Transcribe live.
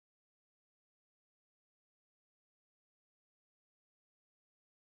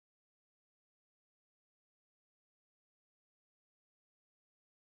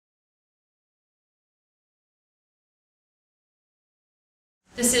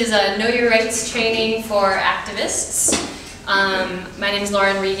This is a Know Your Rights training for activists. My name is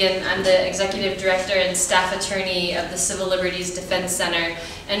Lauren Regan. I'm the Executive Director and Staff Attorney of the Civil Liberties Defense Center.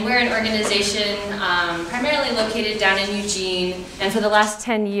 And we're an organization primarily located down in Eugene. And for the last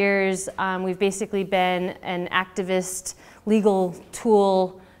 10 years, we've basically been an activist legal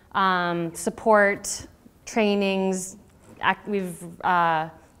tool, support, trainings. We've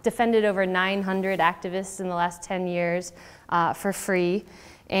defended over 900 activists in the last 10 years for free.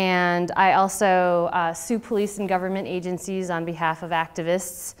 And I also sue police and government agencies on behalf of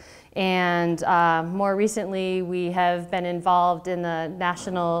activists. And more recently, we have been involved in the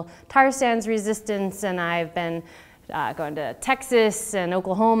national tar sands resistance, and I've been going to Texas and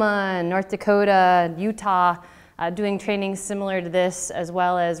Oklahoma and North Dakota and Utah, doing trainings similar to this, as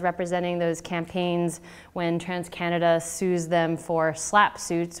well as representing those campaigns when TransCanada sues them for SLAPP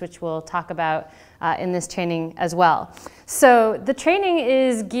suits, which we'll talk about in this training as well. So the training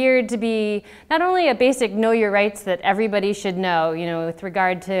is geared to be not only a basic know your rights that everybody should know, with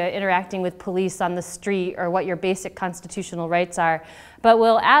regard to interacting with police on the street or what your basic constitutional rights are, but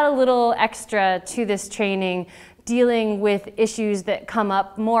we'll add a little extra to this training dealing with issues that come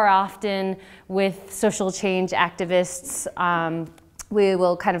up more often with social change activists. We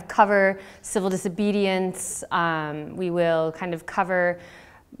will kind of cover civil disobedience. We will kind of cover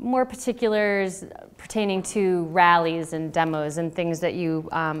more particulars pertaining to rallies and demos and things that you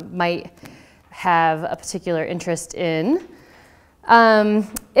might have a particular interest in.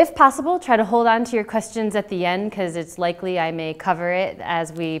 If possible, try to hold on to your questions at the end, because it's likely I may cover it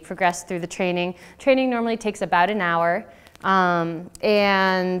as we progress through the training. Training normally takes about an hour.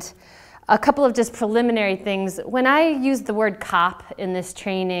 And a couple of just preliminary things. When I use the word cop in this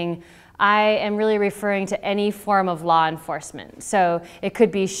training, I am really referring to any form of law enforcement. So it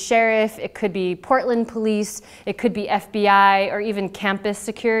could be sheriff, it could be Portland police, it could be FBI, or even campus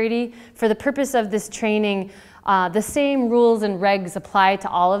security. For the purpose of this training, the same rules and regs apply to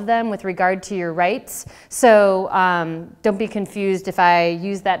all of them with regard to your rights. So don't be confused if I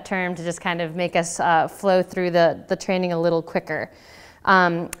use that term to just kind of make us flow through the training a little quicker.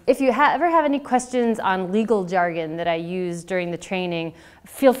 If you ever have any questions on legal jargon that I use during the training,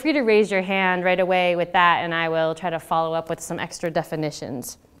 feel free to raise your hand right away with that, and I will try to follow up with some extra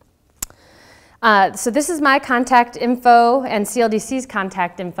definitions. So this is my contact info and CLDC's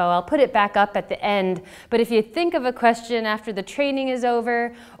contact info. I'll put it back up at the end, but if you think of a question after the training is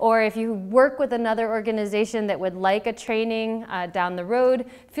over, or if you work with another organization that would like a training down the road,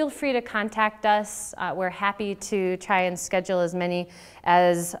 feel free to contact us. We're happy to try and schedule as many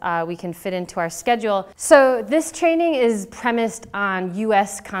as we can fit into our schedule. So this training is premised on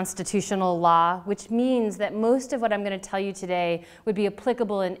US constitutional law, which means that most of what I'm going to tell you today would be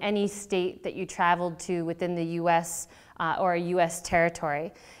applicable in any state that you traveled to within the US or a US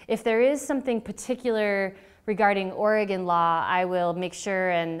territory. If there is something particular regarding Oregon law, I will make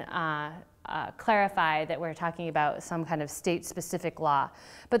sure and clarify that we're talking about some kind of state-specific law.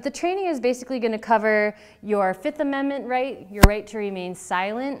 But the training is basically going to cover your Fifth Amendment right, your right to remain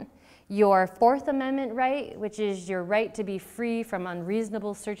silent, your Fourth Amendment right, which is your right to be free from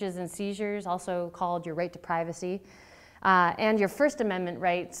unreasonable searches and seizures, also called your right to privacy, and your First Amendment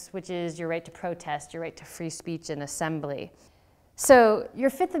rights, which is your right to protest, your right to free speech and assembly. So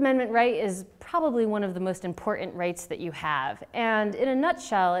your Fifth Amendment right is probably one of the most important rights that you have. And in a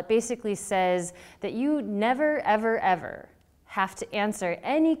nutshell, it basically says that you never, ever, ever have to answer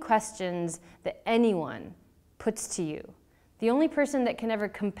any questions that anyone puts to you. The only person that can ever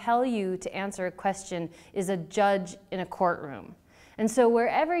compel you to answer a question is a judge in a courtroom. And so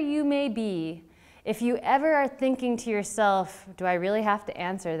wherever you may be, if you ever are thinking to yourself, do I really have to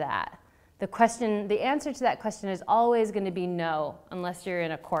answer that? The answer to that question is always going to be no, unless you're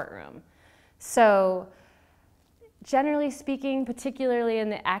in a courtroom. So generally speaking, particularly in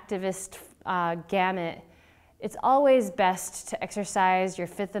the activist gamut, it's always best to exercise your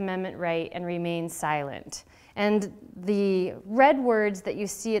Fifth Amendment right and remain silent. And the red words that you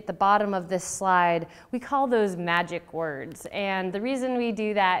see at the bottom of this slide, we call those magic words. And the reason we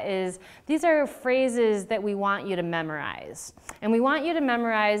do that is these are phrases that we want you to memorize. And we want you to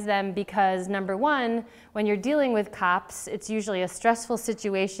memorize them because, number one, when you're dealing with cops, it's usually a stressful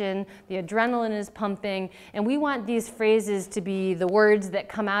situation, the adrenaline is pumping, and we want these phrases to be the words that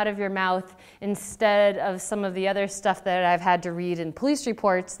come out of your mouth instead of some of the other stuff that I've had to read in police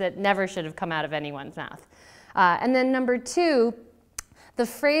reports that never should have come out of anyone's mouth. And then number two, the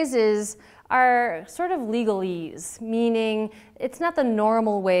phrases are sort of legalese, meaning it's not the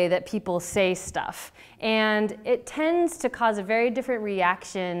normal way that people say stuff. And it tends to cause a very different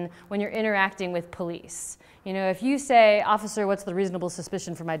reaction when you're interacting with police. You know, if you say, officer, what's the reasonable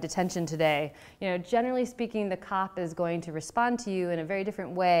suspicion for my detention today? You know, generally speaking, the cop is going to respond to you in a very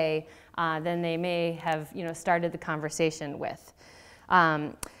different way than they may have, you know, started the conversation with.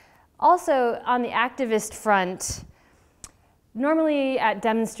 Also, on the activist front, normally at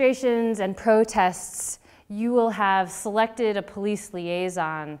demonstrations and protests, you will have selected a police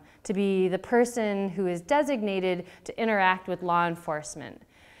liaison to be the person who is designated to interact with law enforcement.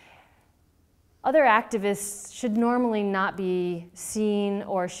 Other activists should normally not be seen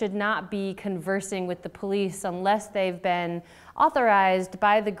or should not be conversing with the police unless they've been authorized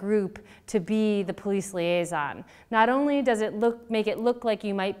by the group to be the police liaison. Not only does it make it look like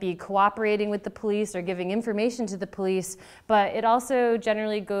you might be cooperating with the police or giving information to the police, but it also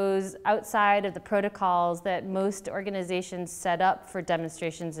generally goes outside of the protocols that most organizations set up for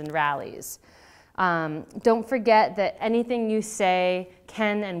demonstrations and rallies. Don't forget that anything you say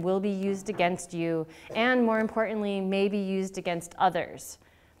can and will be used against you, and more importantly, may be used against others.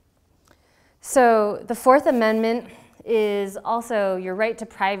 So the Fourth Amendment is also your right to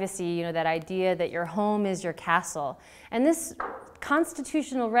privacy, you know, that idea that your home is your castle. And this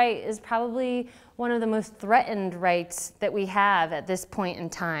constitutional right is probably one of the most threatened rights that we have at this point in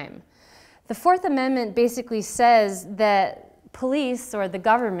time. The Fourth Amendment basically says that police or the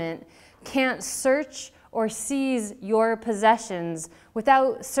government can't search or seize your possessions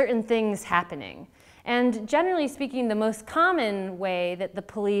without certain things happening. And generally speaking, the most common way that the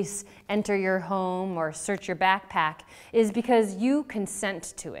police enter your home or search your backpack is because you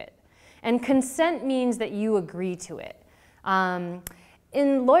consent to it. And consent means that you agree to it.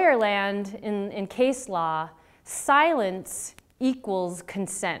 In lawyer land, in case law, silence equals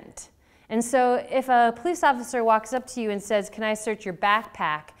consent. And so if a police officer walks up to you and says, "Can I search your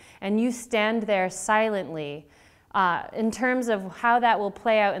backpack?" and you stand there silently, in terms of how that will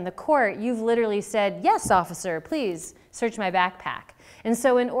play out in the court, you've literally said, "Yes, officer, please search my backpack." And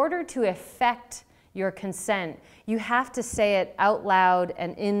so in order to effect your consent, you have to say it out loud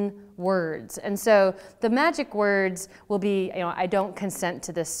and in words. And so the magic words will be, you know, "I don't consent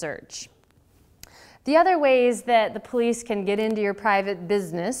to this search." The other ways that the police can get into your private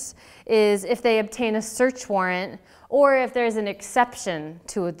business is if they obtain a search warrant or if there's an exception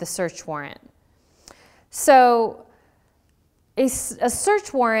to the search warrant. So a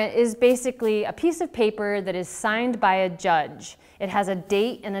search warrant is basically a piece of paper that is signed by a judge. It has a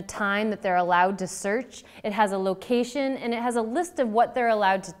date and a time that they're allowed to search. It has a location, and it has a list of what they're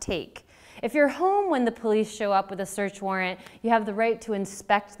allowed to take. If you're home when the police show up with a search warrant, you have the right to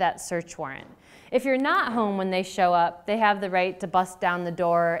inspect that search warrant. If you're not home when they show up, they have the right to bust down the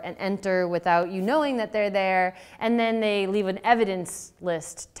door and enter without you knowing that they're there, and then they leave an evidence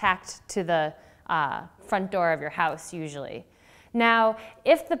list tacked to the front door of your house usually. Now,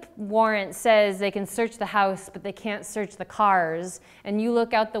 if the warrant says they can search the house but they can't search the cars, and you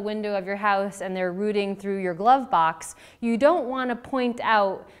look out the window of your house and they're rooting through your glove box, you don't want to point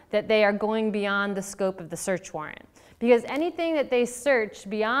out that they are going beyond the scope of the search warrant. Because anything that they search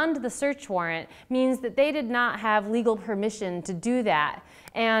beyond the search warrant means that they did not have legal permission to do that.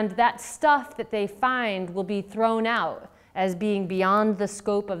 And that stuff that they find will be thrown out as being beyond the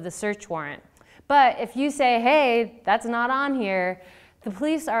scope of the search warrant. But if you say, "Hey, that's not on here," the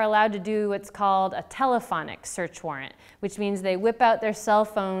police are allowed to do what's called a telephonic search warrant, which means they whip out their cell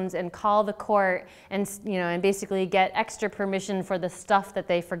phones and call the court and, and basically get extra permission for the stuff that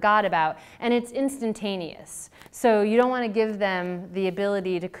they forgot about, and it's instantaneous. So you don't want to give them the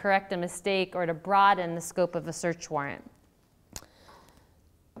ability to correct a mistake or to broaden the scope of a search warrant.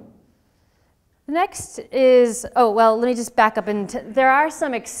 Next is, let me just back up. There are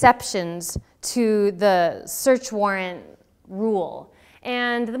some exceptions to the search warrant rule.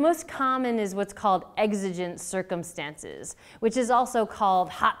 And the most common is what's called exigent circumstances, which is also called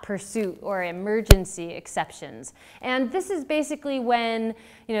hot pursuit or emergency exceptions. And this is basically when,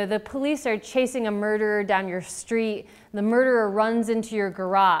 the police are chasing a murderer down your street, the murderer runs into your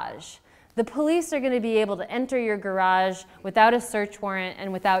garage. The police are going to be able to enter your garage without a search warrant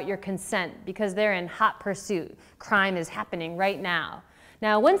and without your consent because they're in hot pursuit. Crime is happening right now.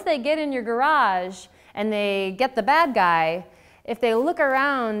 Now, once they get in your garage and they get the bad guy, if they look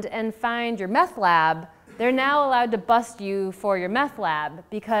around and find your meth lab, they're now allowed to bust you for your meth lab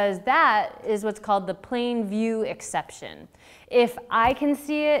because that is what's called the plain view exception. If I can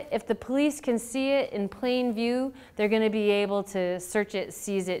see it, if the police can see it in plain view, they're going to be able to search it,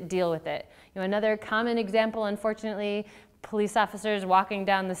 seize it, deal with it. Another common example, unfortunately, police officers walking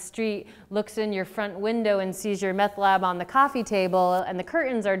down the street looks in your front window and sees your meth lab on the coffee table and the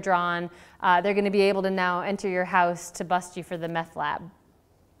curtains are drawn. They're going to be able to now enter your house to bust you for the meth lab.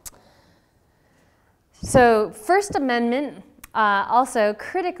 So First Amendment, also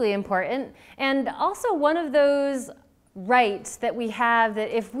critically important, and also one of those rights that we have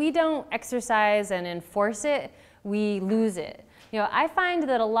that if we don't exercise and enforce it, we lose it. I find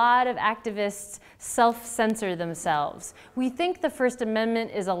that a lot of activists self-censor themselves. We think the First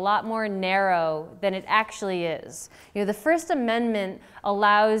Amendment is a lot more narrow than it actually is. The First Amendment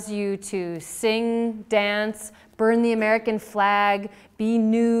allows you to sing, dance, burn the American flag, be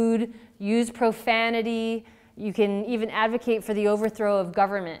nude, use profanity. You can even advocate for the overthrow of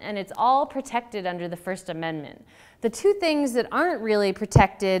government, and it's all protected under the First Amendment. The two things that aren't really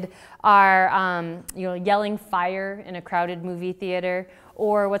protected are yelling fire in a crowded movie theater,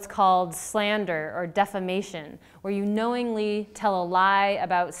 or what's called slander or defamation, where you knowingly tell a lie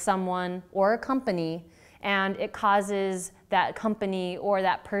about someone or a company and it causes that company or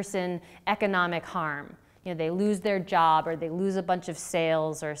that person economic harm. They lose their job or they lose a bunch of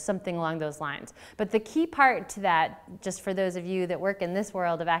sales or something along those lines. But the key part to that, just for those of you that work in this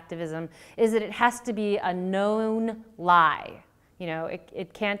world of activism, is that it has to be a known lie.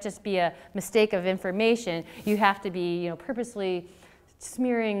 It can't just be a mistake of information. You have to be purposely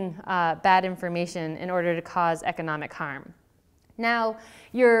smearing bad information in order to cause economic harm. Now,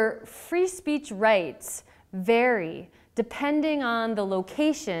 your free speech rights vary depending on the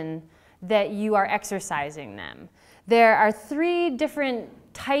location that you are exercising them. There are 3 different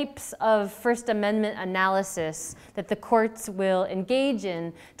types of First Amendment analysis that the courts will engage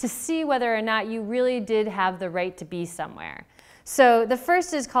in to see whether or not you really did have the right to be somewhere. So the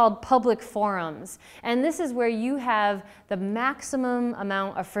first is called public forums, and this is where you have the maximum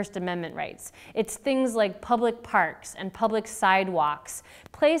amount of First Amendment rights. It's things like public parks and public sidewalks,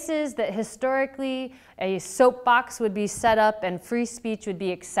 places that historically a soapbox would be set up and free speech would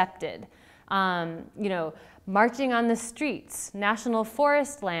be accepted. Marching on the streets, national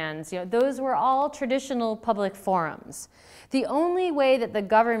forest lands, those were all traditional public forums. The only way that the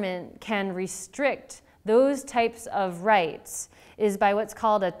government can restrict those types of rights is by what's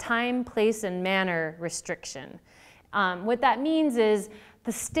called a time, place, and manner restriction. What that means is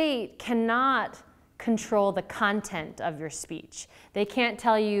the state cannot control the content of your speech. They can't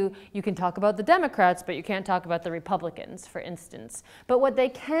tell you, you can talk about the Democrats, but you can't talk about the Republicans, for instance. But what they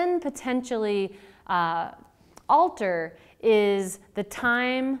can potentially alter is the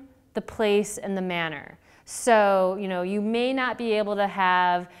time, the place, and the manner. So, you may not be able to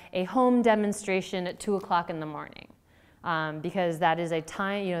have a home demonstration at 2 o'clock in the morning. Because that is a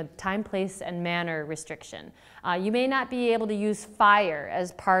time, place, and manner restriction. You may not be able to use fire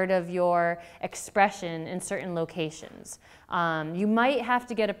as part of your expression in certain locations. You might have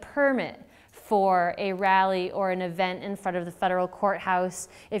to get a permit for a rally or an event in front of the federal courthouse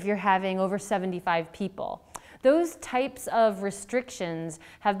if you're having over 75 people. Those types of restrictions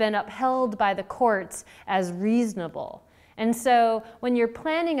have been upheld by the courts as reasonable. And so when you're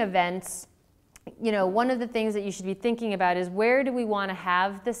planning events, one of the things that you should be thinking about is where do we want to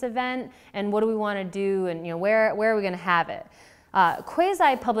have this event and what do we want to do and where are we going to have it.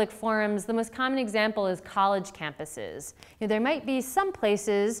 Quasi-public forums, the most common example is college campuses. There might be some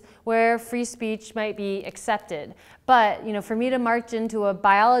places where free speech might be accepted, but for me to march into a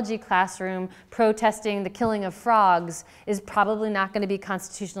biology classroom protesting the killing of frogs is probably not going to be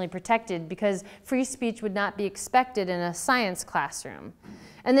constitutionally protected because free speech would not be expected in a science classroom.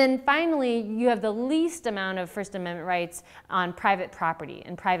 And then finally, you have the least amount of First Amendment rights on private property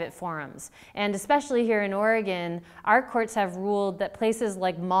and private forums. And especially here in Oregon, our courts have ruled that places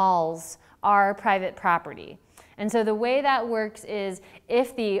like malls are private property. And so the way that works is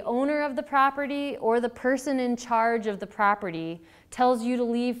if the owner of the property or the person in charge of the property tells you to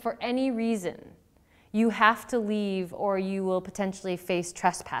leave for any reason, you have to leave or you will potentially face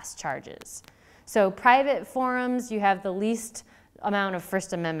trespass charges. So private forums, you have the least amount of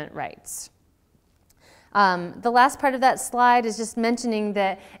First Amendment rights. The last part of that slide is just mentioning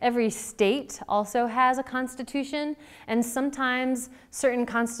that every state also has a constitution, and sometimes certain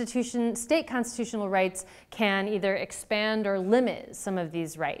state constitutional rights can either expand or limit some of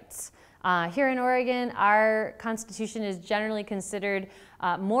these rights. Here in Oregon, our constitution is generally considered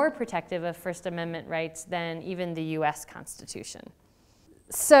more protective of First Amendment rights than even the US Constitution.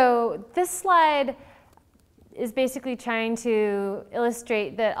 So this slide is basically trying to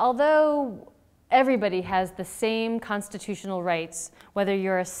illustrate that although everybody has the same constitutional rights, whether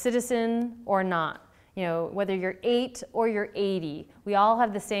you're a citizen or not, whether you're 8 or you're 80, we all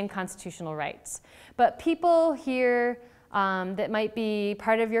have the same constitutional rights. But people here that might be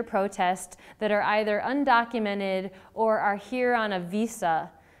part of your protest that are either undocumented or are here on a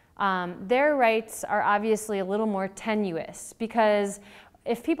visa, their rights are obviously a little more tenuous because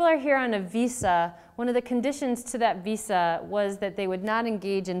If people are here on a visa, one of the conditions to that visa was that they would not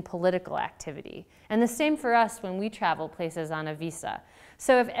engage in political activity. And the same for us when we travel places on a visa.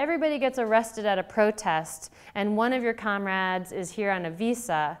 So if everybody gets arrested at a protest and one of your comrades is here on a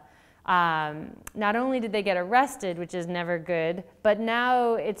visa, not only did they get arrested, which is never good, but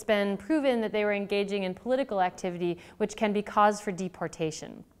now it's been proven that they were engaging in political activity, which can be cause for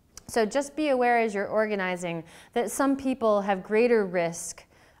deportation. So just be aware as you're organizing that some people have greater risk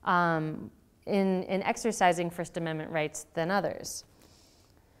in exercising First Amendment rights than others.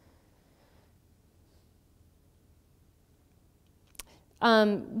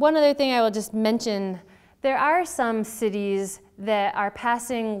 One other thing I will just mention, there are some cities that are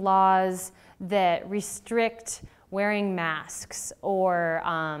passing laws that restrict wearing masks or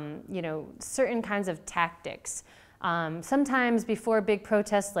certain kinds of tactics. Sometimes before big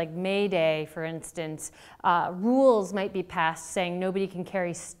protests like May Day, for instance, rules might be passed saying nobody can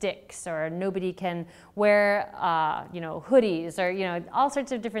carry sticks or nobody can wear hoodies or all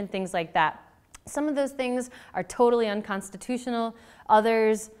sorts of different things like that. Some of those things are totally unconstitutional.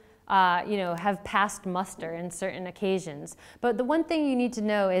 Others have passed muster in certain occasions. But the one thing you need to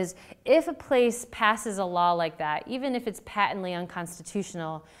know is if a place passes a law like that, even if it's patently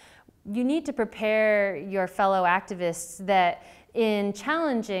unconstitutional, you need to prepare your fellow activists that in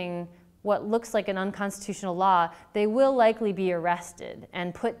challenging what looks like an unconstitutional law, they will likely be arrested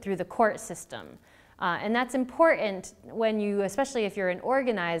and put through the court system. And that's important when you, especially if you're an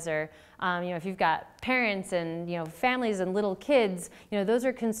organizer, if you've got parents and families and little kids, those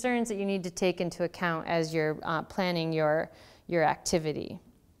are concerns that you need to take into account as you're planning your activity.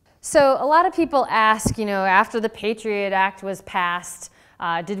 So a lot of people ask, after the Patriot Act was passed,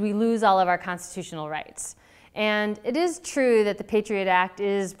 did we lose all of our constitutional rights? And it is true that the Patriot Act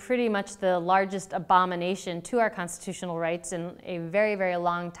is pretty much the largest abomination to our constitutional rights in a very, very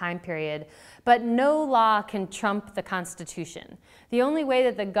long time period. But no law can trump the Constitution. The only way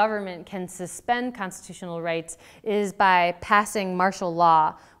that the government can suspend constitutional rights is by passing martial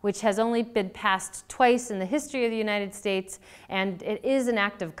law, which has only been passed twice in the history of the United States, and it is an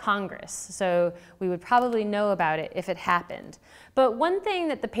act of Congress. So we would probably know about it if it happened. But one thing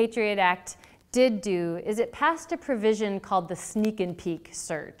that the Patriot Act did do is it passed a provision called the sneak and peek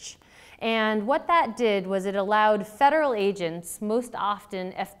search. And what that did was it allowed federal agents, most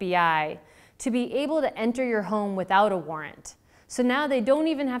often FBI, to be able to enter your home without a warrant. So now they don't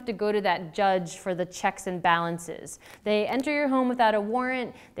even have to go to that judge for the checks and balances. They enter your home without a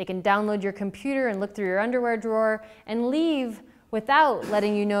warrant, they can download your computer and look through your underwear drawer and leave without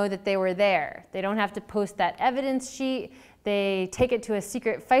letting you know that they were there. They don't have to post that evidence sheet. They take it to a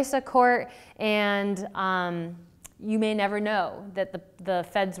secret FISA court, and you may never know that the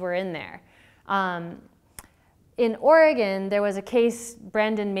feds were in there. In Oregon, there was a case,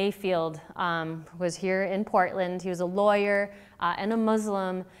 Brandon Mayfield was here in Portland. He was a lawyer and a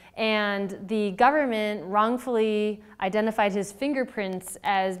Muslim, and the government wrongfully identified his fingerprints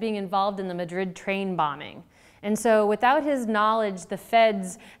as being involved in the Madrid train bombing. And so without his knowledge, the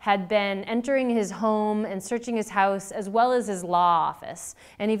feds had been entering his home and searching his house as well as his law office.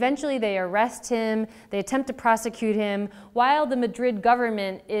 And eventually they arrest him, they attempt to prosecute him, while the Madrid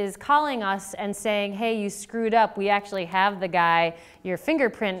government is calling us and saying, hey, you screwed up, we actually have the guy, your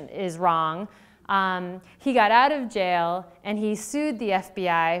fingerprint is wrong. He got out of jail and he sued the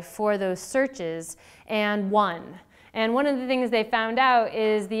FBI for those searches and won. And one of the things they found out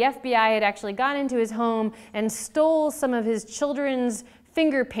is the FBI had actually gone into his home and stole some of his children's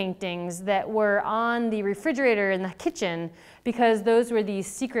finger paintings that were on the refrigerator in the kitchen because those were these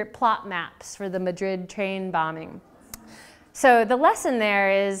secret plot maps for the Madrid train bombing. So the lesson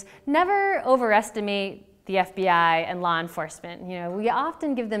there is never overestimate the FBI and law enforcement. We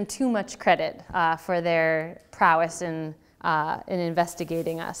often give them too much credit for their prowess in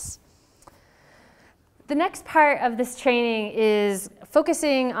investigating us. The next part of this training is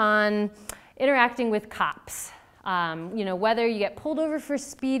focusing on interacting with cops. Whether you get pulled over for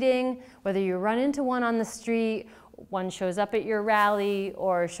speeding, whether you run into one on the street, one shows up at your rally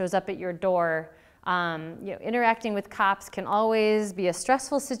or shows up at your door. Interacting with cops can always be a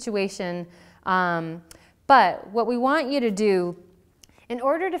stressful situation, but what we want you to do, in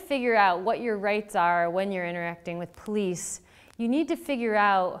order to figure out what your rights are when you're interacting with police, you need to figure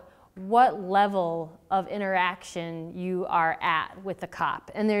out what level of interaction you are at with the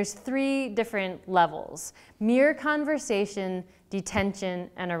cop. And there's 3 different levels: mere conversation, detention,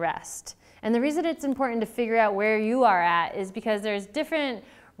 and arrest. And the reason it's important to figure out where you are at is because there's different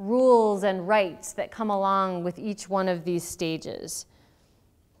rules and rights that come along with each one of these stages.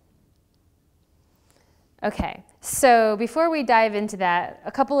 Okay, So before we dive into that,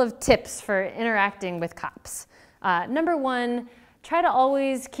 a couple of tips for interacting with cops. Number one, try to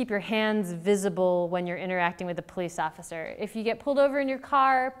always keep your hands visible when you're interacting with a police officer. If you get pulled over in your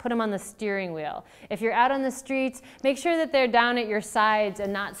car, put them on the steering wheel. If you're out on the streets, make sure that they're down at your sides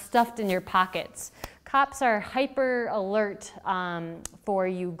and not stuffed in your pockets. Cops are hyper alert for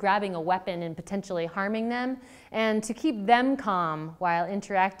you grabbing a weapon and potentially harming them. And to keep them calm while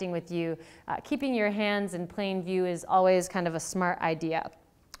interacting with you, keeping your hands in plain view is always kind of a smart idea.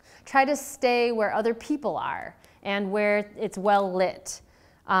 Try to stay where other people are and where it's well lit.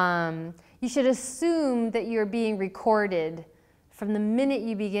 You should assume that you're being recorded from the minute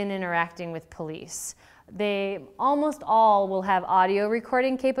you begin interacting with police. They almost all will have audio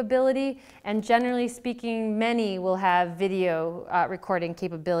recording capability, and generally speaking, many will have video recording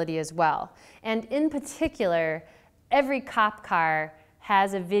capability as well. And in particular, every cop car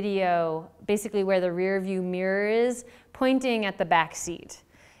has a video basically where the rear view mirror is pointing at the back seat.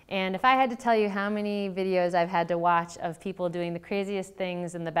 And if I had to tell you how many videos I've had to watch of people doing the craziest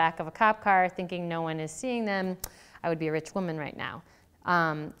things in the back of a cop car thinking no one is seeing them, I would be a rich woman right now.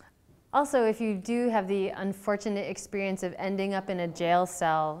 Also, if you do have the unfortunate experience of ending up in a jail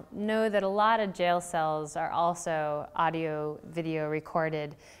cell, know that a lot of jail cells are also audio, video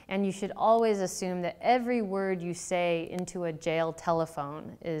recorded, and you should always assume that every word you say into a jail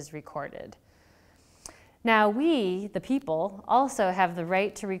telephone is recorded. Now, we, the people, also have the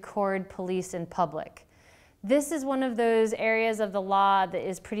right to record police in public. This is one of those areas of the law that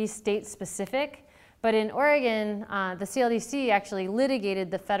is pretty state-specific. But in Oregon, the CLDC actually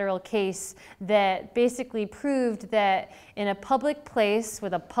litigated the federal case that basically proved that in a public place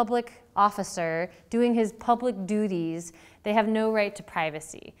with a public officer doing his public duties, they have no right to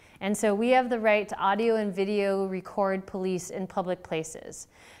privacy. And so we have the right to audio and video record police in public places.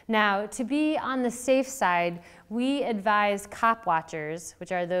 Now, to be on the safe side, we advise cop watchers,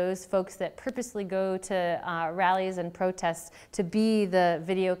 which are those folks that purposely go to rallies and protests to be the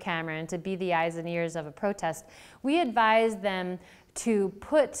video camera and to be the eyes and ears of a protest. We advise them to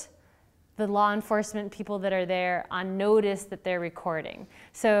put the law enforcement people that are there on notice that they're recording.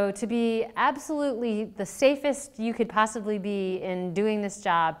 So to be absolutely the safest you could possibly be in doing this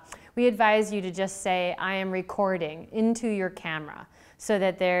job, we advise you to just say, I am recording into your camera, so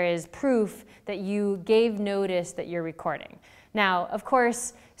that there is proof that you gave notice that you're recording. Now, of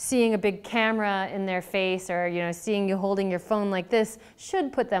course, seeing a big camera in their face or seeing you holding your phone like this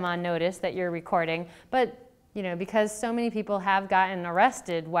should put them on notice that you're recording, but because so many people have gotten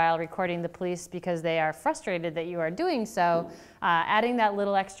arrested while recording the police because they are frustrated that you are doing so, adding that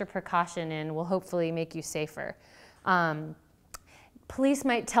little extra precaution in will hopefully make you safer. Police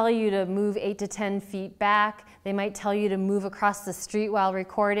might tell you to move 8 to 10 feet back. They might tell you to move across the street while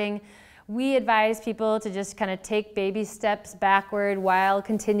recording. We advise people to just kind of take baby steps backward while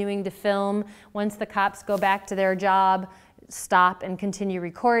continuing to film. Once the cops go back to their job, stop and continue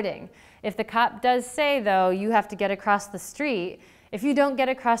recording. If the cop does say, though, you have to get across the street, if you don't get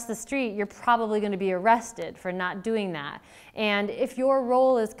across the street, you're probably going to be arrested for not doing that. And if your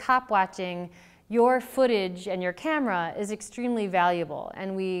role is cop watching, your footage and your camera is extremely valuable,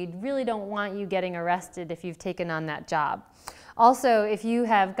 and we really don't want you getting arrested if you've taken on that job. Also, if you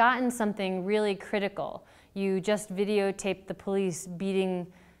have gotten something really critical, you just videotaped the police beating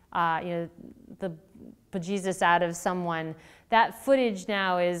the bejesus out of someone, that footage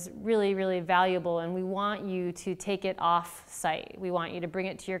now is really, really valuable, and we want you to take it off site. We want you to bring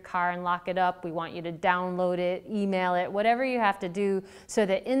it to your car and lock it up. We want you to download it, email it, whatever you have to do so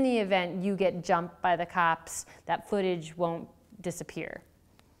that in the event you get jumped by the cops, that footage won't disappear.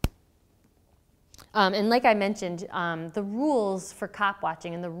 And like I mentioned, the rules for cop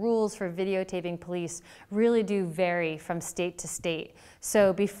watching and the rules for videotaping police really do vary from state to state.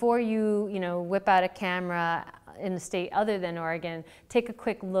 So before you whip out a camera in a state other than Oregon, take a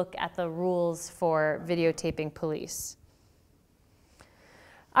quick look at the rules for videotaping police.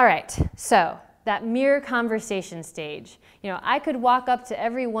 All right, so that mirror conversation stage. I could walk up to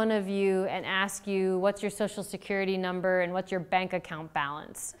every one of you and ask you what's your social security number and what's your bank account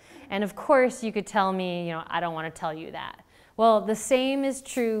balance. And of course you could tell me, I don't want to tell you that. Well, the same is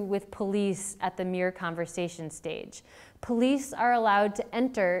true with police at the mirror conversation stage. Police are allowed to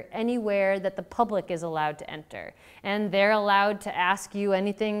enter anywhere that the public is allowed to enter. And they're allowed to ask you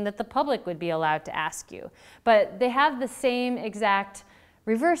anything that the public would be allowed to ask you. But they have the same exact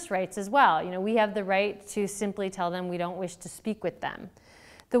reverse rights as well. We have the right to simply tell them we don't wish to speak with them.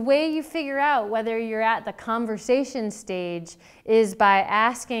 The way you figure out whether you're at the conversation stage is by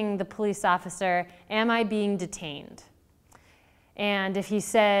asking the police officer, am I being detained? And if he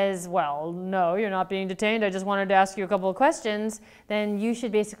says, well, no, you're not being detained, I just wanted to ask you a couple of questions, then you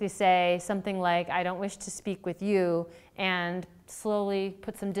should basically say something like, I don't wish to speak with you, and slowly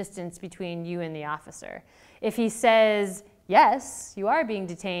put some distance between you and the officer. If he says, yes, you are being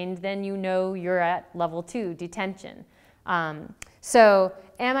detained, then you know you're at level 2, detention. So,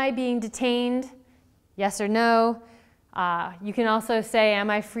 am I being detained? Yes or no? You can also say, am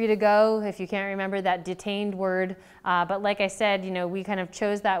I free to go, if you can't remember that detained word. But like I said, we kind of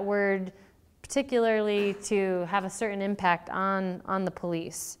chose that word particularly to have a certain impact on the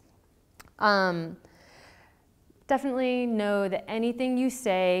police. Definitely know that anything you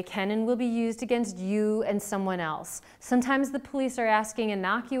say can and will be used against you and someone else. Sometimes the police are asking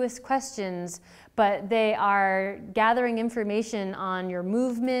innocuous questions, but they are gathering information on your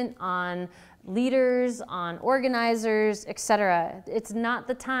movement, on leaders, on organizers, etc. It's not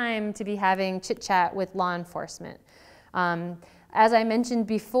the time to be having chit-chat with law enforcement. As I mentioned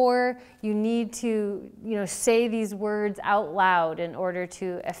before, you need to say these words out loud in order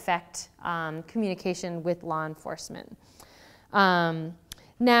to effect communication with law enforcement.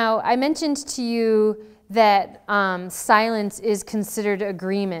 Now, I mentioned to you that silence is considered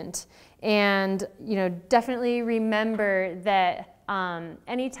agreement. And definitely remember that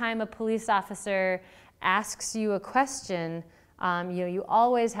anytime a police officer asks you a question, you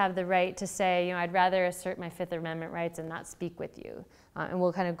always have the right to say, I'd rather assert my Fifth Amendment rights and not speak with you. And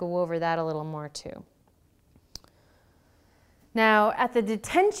we'll kind of go over that a little more too. Now, at the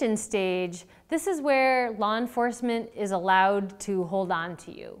detention stage, this is where law enforcement is allowed to hold on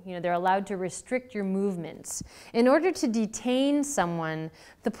to you. They're allowed to restrict your movements. In order to detain someone,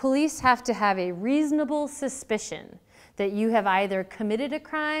 the police have to have a reasonable suspicion that you have either committed a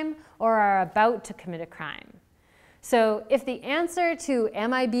crime or are about to commit a crime. So if the answer to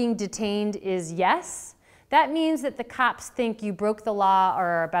am I being detained is yes, that means that the cops think you broke the law or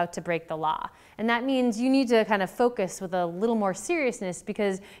are about to break the law. And that means you need to kind of focus with a little more seriousness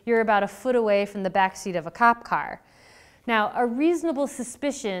because you're about a foot away from the backseat of a cop car. Now, a reasonable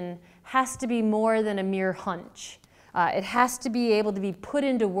suspicion has to be more than a mere hunch. It has to be able to be put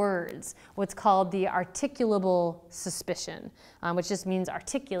into words, what's called the articulable suspicion, which just means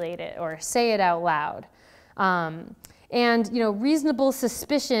articulate it or say it out loud. And reasonable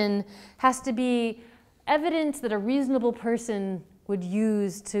suspicion has to be evidence that a reasonable person would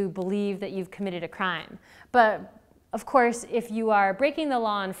use to believe that you've committed a crime. But of course, if you are breaking the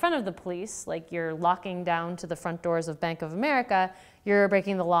law in front of the police, like you're locking down to the front doors of Bank of America, you're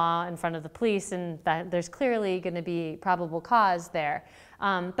breaking the law in front of the police, and there's clearly going to be probable cause there.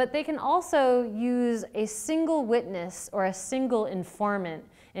 But they can also use a single witness or a single informant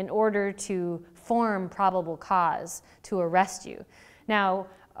in order to form probable cause to arrest you. Now,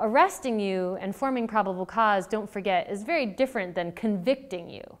 arresting you and forming probable cause, don't forget, is very different than convicting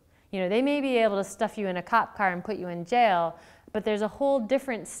you. They may be able to stuff you in a cop car and put you in jail, but there's a whole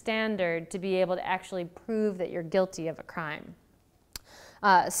different standard to be able to actually prove that you're guilty of a crime.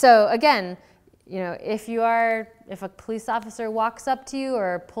 So again, if a police officer walks up to you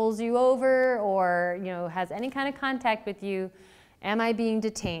or pulls you over or has any kind of contact with you, am I being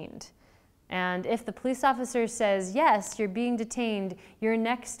detained? And if the police officer says, yes, you're being detained, your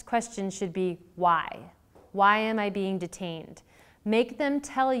next question should be, why? Why am I being detained? Make them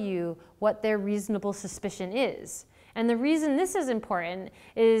tell you what their reasonable suspicion is. And the reason this is important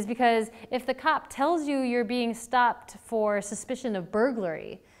is because if the cop tells you you're being stopped for suspicion of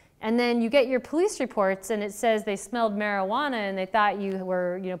burglary, and then you get your police reports and it says they smelled marijuana and they thought you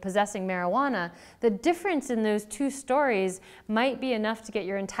were possessing marijuana, the difference in those two stories might be enough to get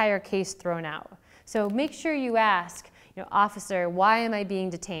your entire case thrown out. So make sure you ask, officer, why am I being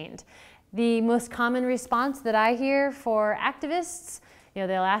detained? The most common response that I hear for activists,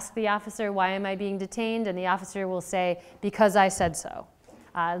 they'll ask the officer, why am I being detained? And the officer will say, because I said so.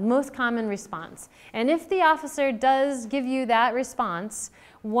 Most common response. And if the officer does give you that response,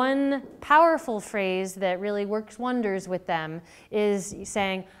 one powerful phrase that really works wonders with them is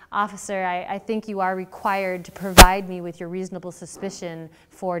saying, officer, I think you are required to provide me with your reasonable suspicion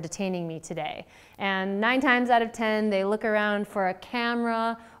for detaining me today. And 9 times out of 10, they look around for a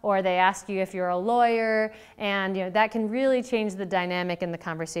camera or they ask you if you're a lawyer, and that can really change the dynamic in the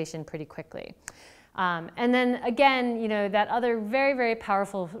conversation pretty quickly. And then again, that other very, very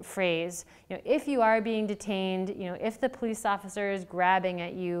powerful phrase, if you are being detained, if the police officer is grabbing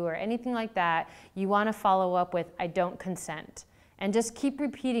at you or anything like that, you want to follow up with, I don't consent. And just keep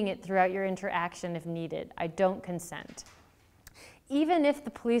repeating it throughout your interaction if needed. I don't consent. Even if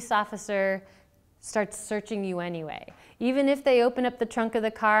the police officer starts searching you anyway. Even if they open up the trunk of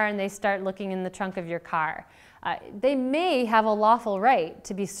the car and they start looking in the trunk of your car, they may have a lawful right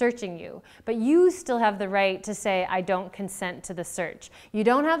to be searching you, but you still have the right to say, I don't consent to the search. You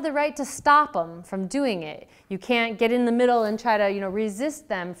don't have the right to stop them from doing it. You can't get in the middle and try to, resist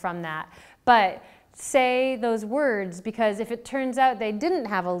them from that. But say those words, because if it turns out they didn't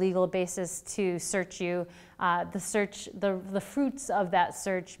have a legal basis to search you, the fruits of that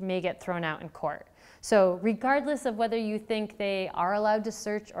search may get thrown out in court. So regardless of whether you think they are allowed to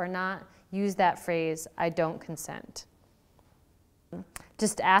search or not, use that phrase, I don't consent.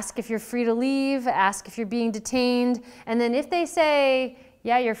 Just ask if you're free to leave, ask if you're being detained, and then if they say,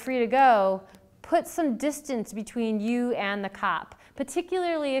 yeah, you're free to go, put some distance between you and the cop.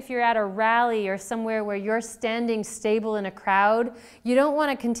 Particularly if you're at a rally or somewhere where you're standing stable in a crowd, you don't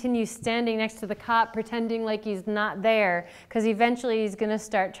want to continue standing next to the cop pretending like he's not there, because eventually he's going to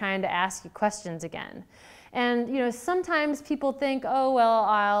start trying to ask you questions again. And sometimes people think, oh, well,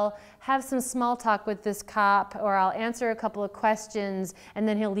 I'll have some small talk with this cop, or I'll answer a couple of questions and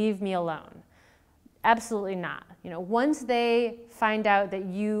then he'll leave me alone. Absolutely not. Once they find out that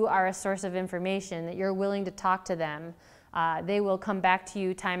you are a source of information, that you're willing to talk to them, they will come back to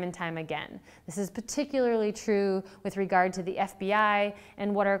you time and time again. This is particularly true with regard to the FBI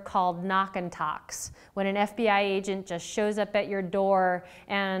and what are called knock and talks. When an FBI agent just shows up at your door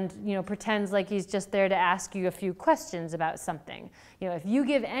and pretends like he's just there to ask you a few questions about something. If you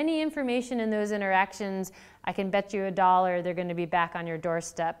give any information in those interactions, I can bet you $1 they're going to be back on your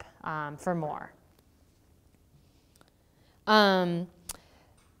doorstep for more.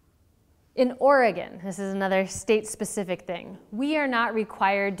 In Oregon, this is another state-specific thing, we are not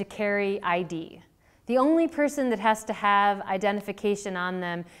required to carry ID. The only person that has to have identification on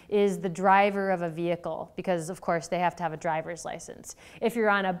them is the driver of a vehicle, because of course they have to have a driver's license. If you're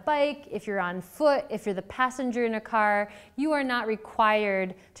on a bike, if you're on foot, if you're the passenger in a car, you are not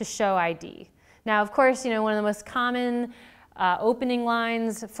required to show ID. Now, of course, one of the most common opening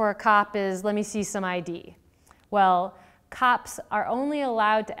lines for a cop is, let me see some ID. Well, cops are only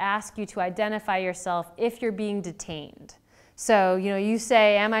allowed to ask you to identify yourself if you're being detained. So, you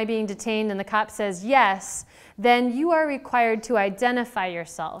say, am I being detained? And the cop says yes, then you are required to identify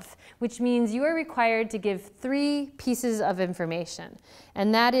yourself, which means you are required to give 3 pieces of information.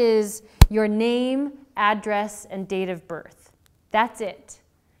 And that is your name, address, and date of birth. That's it.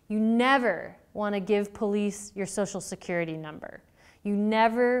 You never want to give police your social security number. You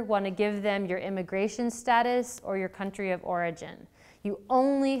never want to give them your immigration status or your country of origin. You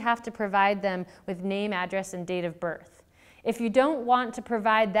only have to provide them with name, address, and date of birth. If you don't want to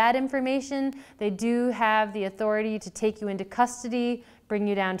provide that information, they do have the authority to take you into custody, bring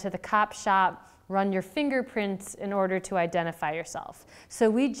you down to the cop shop, run your fingerprints in order to identify yourself. So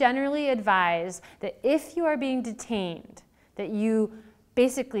we generally advise that if you are being detained, that you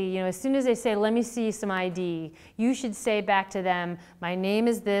basically, as soon as they say, let me see some ID, you should say back to them, my name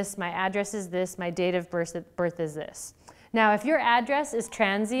is this, my address is this, my date of birth is this. Now, if your address is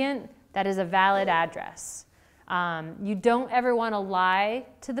transient, that is a valid address. You don't ever want to lie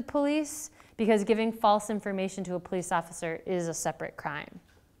to the police, because giving false information to a police officer is a separate crime.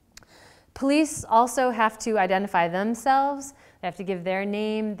 Police also have to identify themselves. They have to give their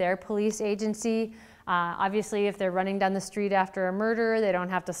name, their police agency. Obviously, if they're running down the street after a murder, they don't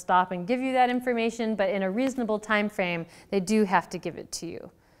have to stop and give you that information, but in a reasonable time frame, they do have to give it to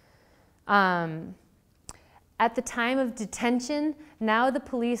you. At the time of detention, now the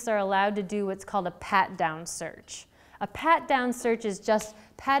police are allowed to do what's called a pat-down search. A pat-down search is just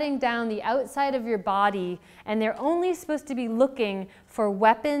patting down the outside of your body, and they're only supposed to be looking for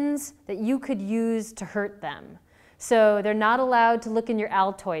weapons that you could use to hurt them. So they're not allowed to look in your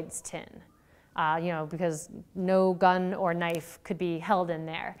Altoids tin. Because no gun or knife could be held in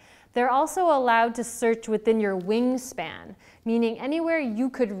there. They're also allowed to search within your wingspan, meaning anywhere you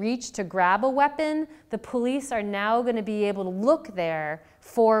could reach to grab a weapon, the police are now going to be able to look there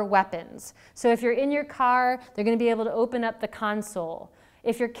for weapons. So if you're in your car, they're going to be able to open up the console.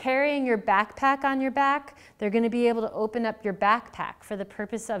 If you're carrying your backpack on your back, they're going to be able to open up your backpack for the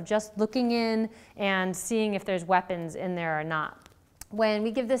purpose of just looking in and seeing if there's weapons in there or not. When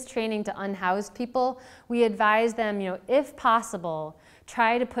we give this training to unhoused people, we advise them, if possible,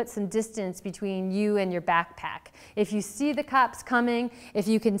 try to put some distance between you and your backpack. If you see the cops coming, if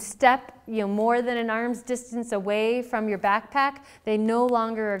you can step more than an arm's distance away from your backpack, they no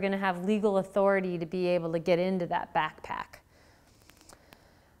longer are going to have legal authority to be able to get into that backpack.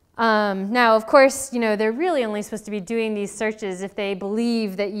 Now, of course, they're really only supposed to be doing these searches if they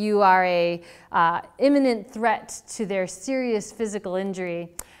believe that you are a imminent threat to their serious physical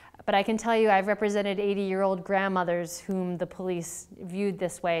injury. But I can tell you I've represented 80-year-old grandmothers whom the police viewed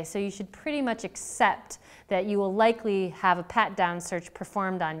this way, so you should pretty much accept that you will likely have a pat-down search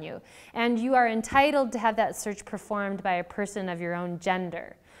performed on you. And you are entitled to have that search performed by a person of your own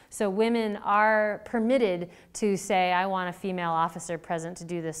gender. So women are permitted to say, I want a female officer present to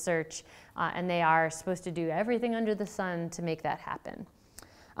do this search, and they are supposed to do everything under the sun to make that happen.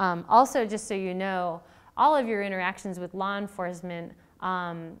 Also, just so you know, all of your interactions with law enforcement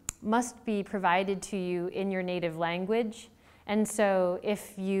must be provided to you in your native language. And so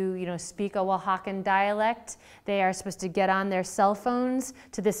if you speak a Oaxacan dialect, they are supposed to get on their cell phones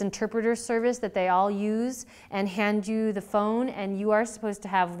to this interpreter service that they all use and hand you the phone, and you are supposed to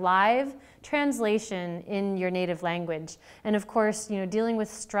have live translation in your native language. And of course, dealing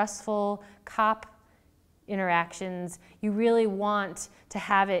with stressful cop interactions, you really want to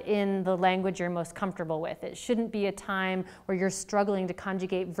have it in the language you're most comfortable with. It shouldn't be a time where you're struggling to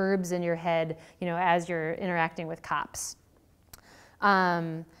conjugate verbs in your head, as you're interacting with cops.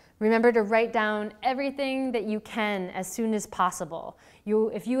 Remember to write down everything that you can as soon as possible.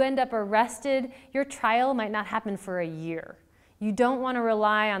 If you end up arrested, your trial might not happen for a year. You don't want to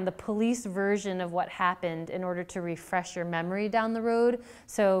rely on the police version of what happened in order to refresh your memory down the road.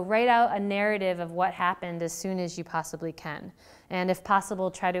 So write out a narrative of what happened as soon as you possibly can. And if possible,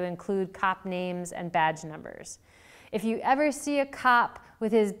 try to include cop names and badge numbers. If you ever see a cop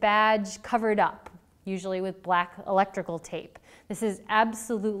with his badge covered up, usually with black electrical tape, this is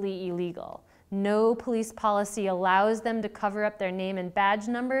absolutely illegal. No police policy allows them to cover up their name and badge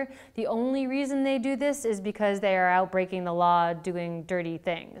number. The only reason they do this is because they are out breaking the law, doing dirty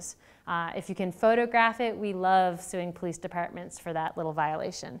things. If you can photograph it, we love suing police departments for that little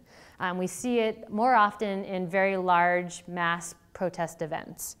violation. We see it more often in very large mass protest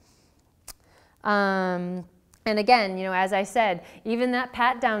events. And again, as I said, even that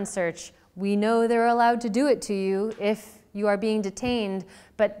pat-down search, we know they're allowed to do it to you if you are being detained,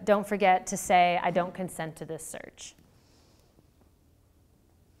 but don't forget to say, I don't consent to this search.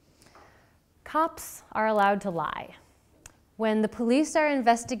 Cops are allowed to lie. When the police are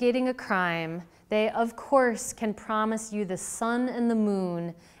investigating a crime, they of course can promise you the sun and the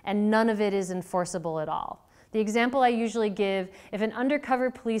moon, and none of it is enforceable at all. The example I usually give, if an undercover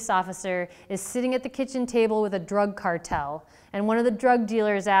police officer is sitting at the kitchen table with a drug cartel, and one of the drug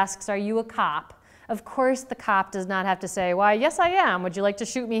dealers asks, are you a cop? Of course the cop does not have to say, why, yes I am, would you like to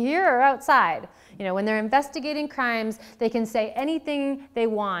shoot me here or outside? When they're investigating crimes, they can say anything they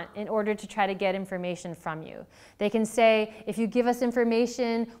want in order to try to get information from you. They can say, if you give us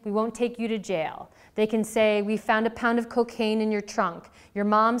information, we won't take you to jail. They can say, we found a pound of cocaine in your trunk, your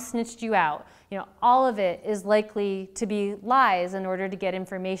mom snitched you out. All of it is likely to be lies in order to get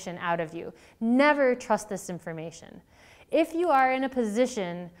information out of you. Never trust this information. If you are in a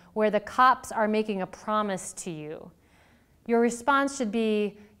position where the cops are making a promise to you, your response should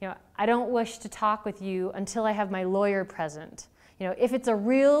be, I don't wish to talk with you until I have my lawyer present. If it's a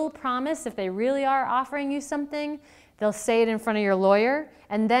real promise, if they really are offering you something, they'll say it in front of your lawyer,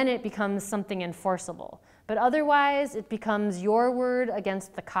 and then it becomes something enforceable. But otherwise, it becomes your word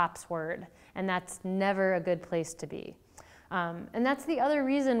against the cop's word, and that's never a good place to be. And that's the other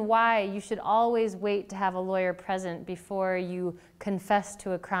reason why you should always wait to have a lawyer present before you confess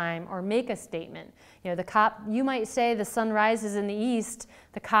to a crime or make a statement. The cop, you might say the sun rises in the east,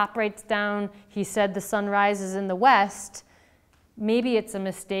 the cop writes down, he said the sun rises in the west. Maybe it's a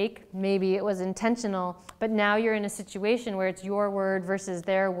mistake, maybe it was intentional, but now you're in a situation where it's your word versus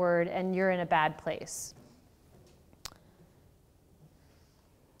their word, and you're in a bad place.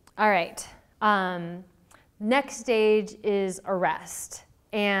 All right. Next stage is arrest,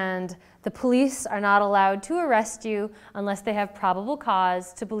 and the police are not allowed to arrest you unless they have probable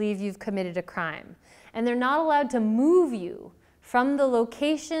cause to believe you've committed a crime. And they're not allowed to move you from the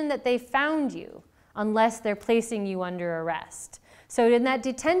location that they found you unless they're placing you under arrest. So in that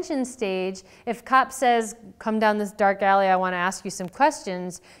detention stage, if cop says, come down this dark alley, I want to ask you some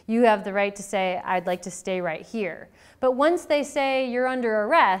questions, you have the right to say, I'd like to stay right here. But once they say you're under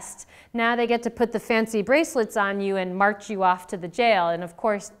arrest, now they get to put the fancy bracelets on you and march you off to the jail. And of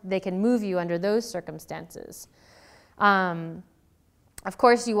course, they can move you under those circumstances. Of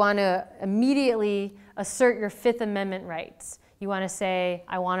course, you want to immediately assert your Fifth Amendment rights. You want to say,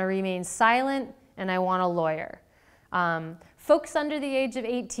 I want to remain silent and I want a lawyer. Folks under the age of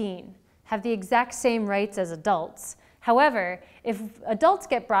 18 have the exact same rights as adults. However, if adults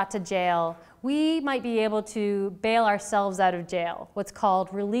get brought to jail, we might be able to bail ourselves out of jail, what's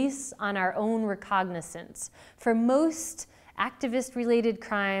called release on our own recognizance. For most activist-related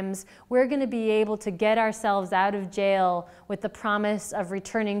crimes, we're going to be able to get ourselves out of jail with the promise of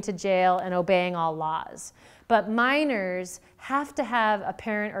returning to jail and obeying all laws. But minors have to have a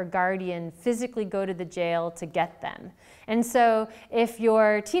parent or guardian physically go to the jail to get them. And so if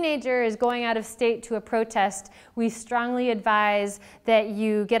your teenager is going out of state to a protest, we strongly advise that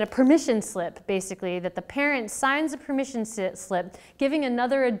you get a permission slip, basically, that the parent signs a permission slip giving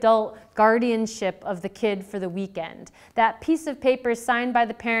another adult guardianship of the kid for the weekend. That piece of paper signed by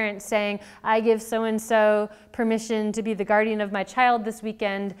the parent saying, I give so-and-so permission to be the guardian of my child this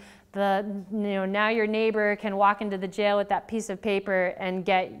weekend. Now your neighbor can walk into the jail with that piece of paper and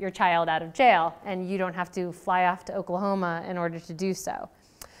get your child out of jail, and you don't have to fly off to Oklahoma in order to do so.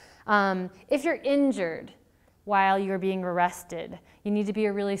 If you're injured while you're being arrested, you need to be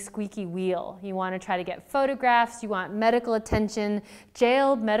a really squeaky wheel. You want to try to get photographs, you want medical attention.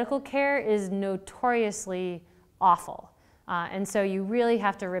 Jail medical care is notoriously awful. And so you really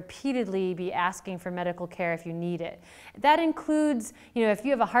have to repeatedly be asking for medical care if you need it. That includes, if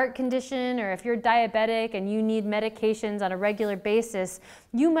you have a heart condition or if you're diabetic and you need medications on a regular basis,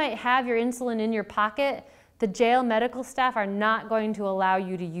 you might have your insulin in your pocket. The jail medical staff are not going to allow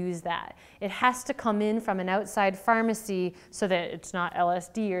you to use that. It has to come in from an outside pharmacy so that it's not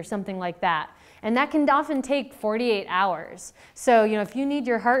LSD or something like that. And that can often take 48 hours. So, if you need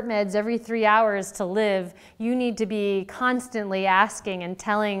your heart meds every 3 hours to live, you need to be constantly asking and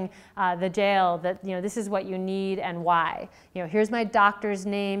telling the jail that, this is what you need and why. Here's my doctor's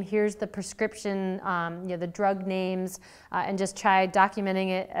name, here's the prescription, the drug names, and just try documenting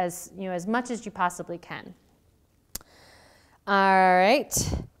it as, as much as you possibly can. All right.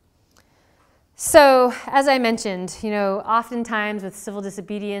 So, as I mentioned, oftentimes with civil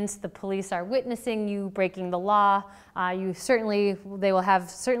disobedience, the police are witnessing you breaking the law. They will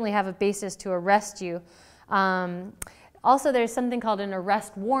certainly have a basis to arrest you. Also, there's something called an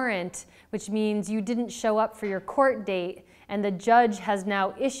arrest warrant, which means you didn't show up for your court date, and the judge has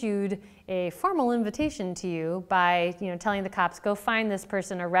now issued a formal invitation to you by, telling the cops, go find this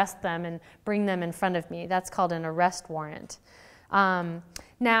person, arrest them, and bring them in front of me. That's called an arrest warrant.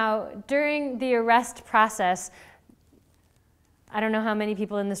 Now, during the arrest process, I don't know how many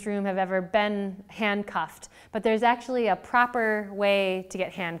people in this room have ever been handcuffed, but there's actually a proper way to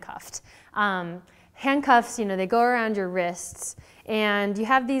get handcuffed. Handcuffs, they go around your wrists, and you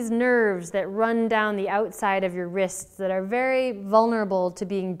have these nerves that run down the outside of your wrists that are very vulnerable to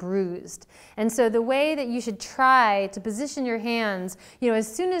being bruised. And so the way that you should try to position your hands,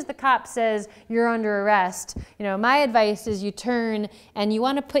 as soon as the cop says you're under arrest, my advice is you turn and you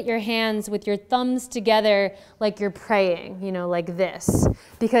want to put your hands with your thumbs together like you're praying, like this.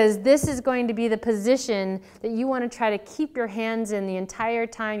 Because this is going to be the position that you want to try to keep your hands in the entire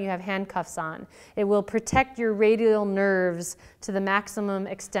time you have handcuffs on. It will protect your radial nerves to the maximum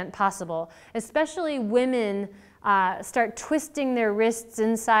extent possible. Especially women start twisting their wrists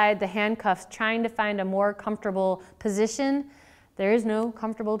inside the handcuffs, trying to find a more comfortable position. There is no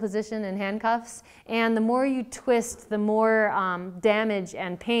comfortable position in handcuffs, and the more you twist, the more damage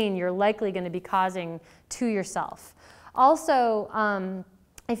and pain you're likely going to be causing to yourself. Also,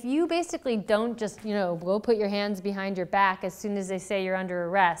 if you basically don't just, go put your hands behind your back as soon as they say you're under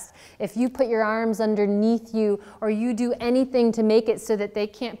arrest, if you put your arms underneath you or you do anything to make it so that they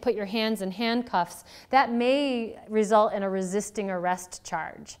can't put your hands in handcuffs, that may result in a resisting arrest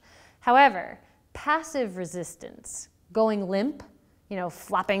charge. However, passive resistance, going limp,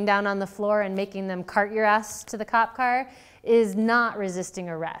 flopping down on the floor and making them cart your ass to the cop car, is not resisting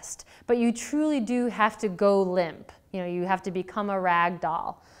arrest. But you truly do have to go limp. You have to become a rag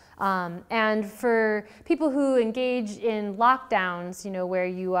doll. And for people who engage in lockdowns, where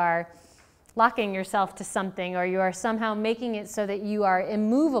you are locking yourself to something or you are somehow making it so that you are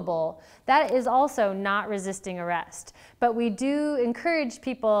immovable, that is also not resisting arrest. But we do encourage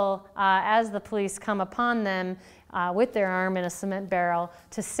people, as the police come upon them with their arm in a cement barrel,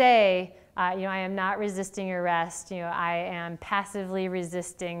 to say, I am not resisting arrest, I am passively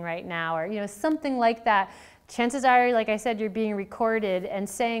resisting right now, or something like that. Chances are, like I said, you're being recorded, and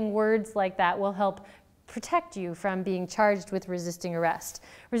saying words like that will help protect you from being charged with resisting arrest.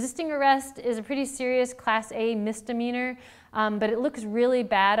 Resisting arrest is a pretty serious Class A misdemeanor, but it looks really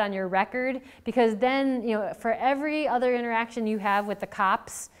bad on your record, because then, for every other interaction you have with the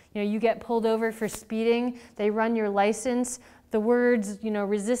cops, you get pulled over for speeding, they run your license, the words,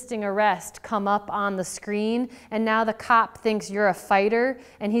 resisting arrest come up on the screen, and now the cop thinks you're a fighter,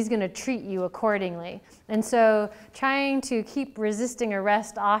 and he's going to treat you accordingly. And so trying to keep resisting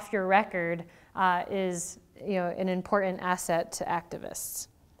arrest off your record is, an important asset to activists.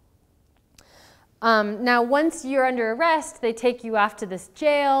 Now, once you're under arrest, they take you off to this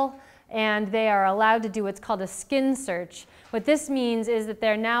jail, and they are allowed to do what's called a skin search. What this means is that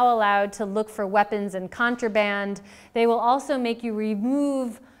they're now allowed to look for weapons and contraband. They will also make you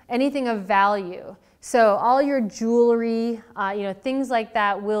remove anything of value. So all your jewelry, things like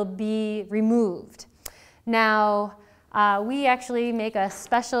that will be removed. Now, we actually make a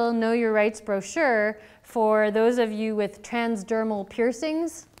special Know Your Rights brochure for those of you with transdermal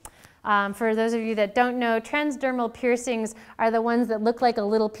piercings. For those of you that don't know, transdermal piercings are the ones that look like a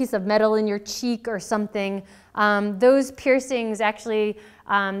little piece of metal in your cheek or something. Those piercings actually,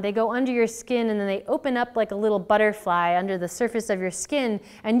 they go under your skin and then they open up like a little butterfly under the surface of your skin,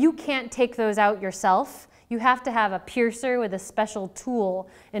 and you can't take those out yourself. You have to have a piercer with a special tool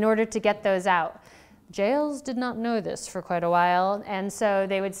in order to get those out. Jails did not know this for quite a while, and so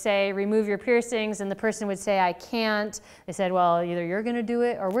they would say, remove your piercings, and the person would say, I can't. They said, well, either you're going to do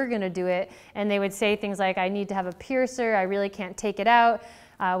it or we're going to do it. And they would say things like, I need to have a piercer, I really can't take it out.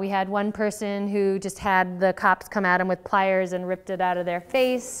 We had one person who just had the cops come at him with pliers and ripped it out of their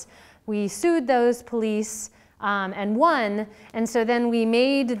face. We sued those police and won, and so then we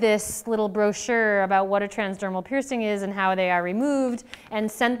made this little brochure about what a transdermal piercing is and how they are removed, and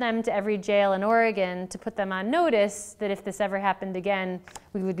sent them to every jail in Oregon to put them on notice that if this ever happened again,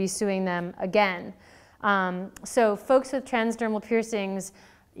 we would be suing them again. So folks with transdermal piercings,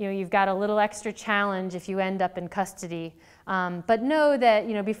 you've got a little extra challenge if you end up in custody. But know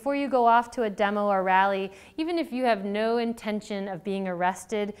that before you go off to a demo or rally, even if you have no intention of being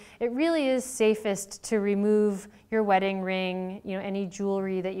arrested, it really is safest to remove your wedding ring, any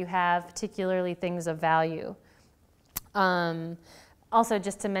jewelry that you have, particularly things of value. Also,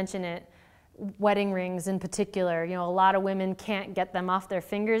 just to mention it, wedding rings in particular, a lot of women can't get them off their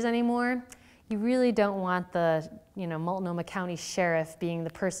fingers anymore. You really don't want the Multnomah County Sheriff being the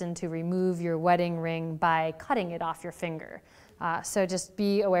person to remove your wedding ring by cutting it off your finger. So just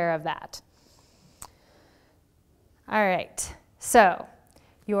be aware of that. All right, so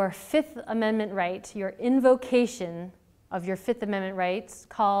your Fifth Amendment right, your invocation of your Fifth Amendment rights,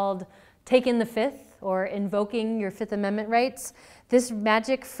 called Taking the Fifth, or invoking your Fifth Amendment rights. This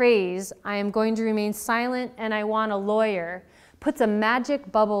magic phrase, I am going to remain silent and I want a lawyer, puts a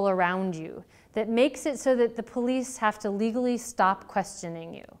magic bubble around you that makes it so that the police have to legally stop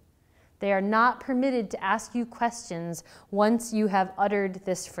questioning you. They are not permitted to ask you questions once you have uttered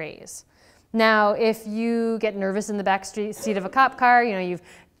this phrase. Now, if you get nervous in the back seat of a cop car, you've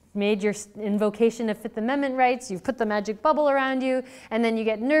made your invocation of Fifth Amendment rights, you've put the magic bubble around you, and then you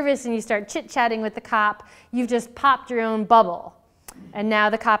get nervous and you start chit-chatting with the cop, you've just popped your own bubble. And now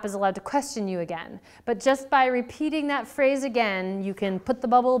the cop is allowed to question you again. But just by repeating that phrase again, you can put the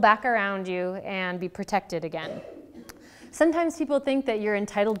bubble back around you and be protected again. Sometimes people think that you're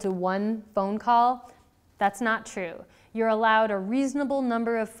entitled to one phone call. That's not true. You're allowed a reasonable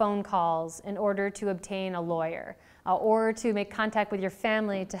number of phone calls in order to obtain a lawyer or to make contact with your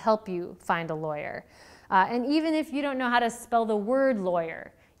family to help you find a lawyer. And even if you don't know how to spell the word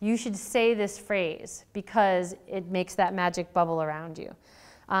lawyer, you should say this phrase because it makes that magic bubble around you.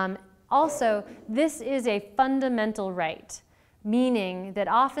 Also, this is a fundamental right, meaning that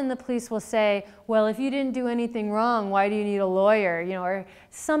often the police will say, well, if you didn't do anything wrong, why do you need a lawyer, or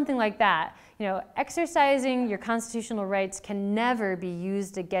something like that. Exercising your constitutional rights can never be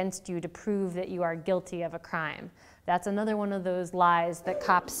used against you to prove that you are guilty of a crime. That's another one of those lies that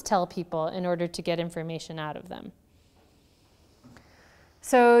cops tell people in order to get information out of them.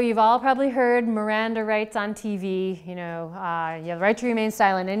 So you've all probably heard Miranda rights on TV, you have the right to remain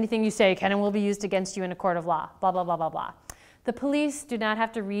silent. Anything you say can and will be used against you in a court of law, blah, blah, blah, blah, blah. The police do not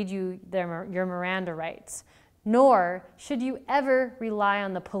have to read you your Miranda rights, nor should you ever rely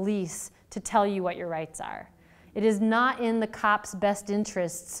on the police to tell you what your rights are. It is not in the cop's best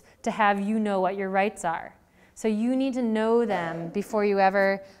interests to have you know what your rights are. So you need to know them before you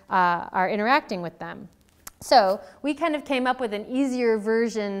ever are interacting with them. So we kind of came up with an easier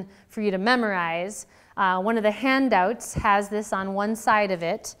version for you to memorize. One of the handouts has this on one side of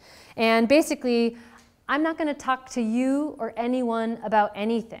it. And basically, I'm not going to talk to you or anyone about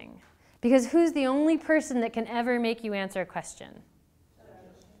anything. Because who's the only person that can ever make you answer a question?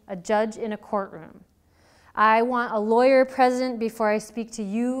 A judge in a courtroom. I want a lawyer present before I speak to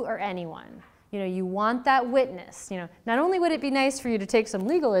you or anyone. You want that witness. Not only would it be nice for you to take some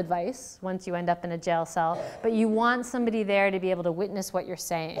legal advice once you end up in a jail cell, but you want somebody there to be able to witness what you're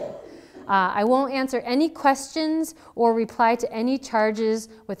saying. I won't answer any questions or reply to any charges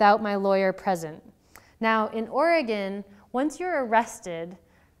without my lawyer present. Now, in Oregon, once you're arrested,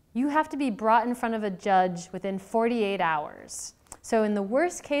 you have to be brought in front of a judge within 48 hours. So in the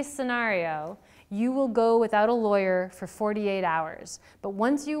worst case scenario, you will go without a lawyer for 48 hours. But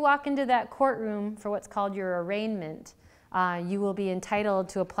once you walk into that courtroom for what's called your arraignment, you will be entitled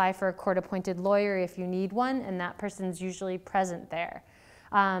to apply for a court-appointed lawyer if you need one, and that person's usually present there.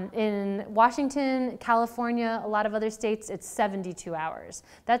 In Washington, California, a lot of other states, it's 72 hours.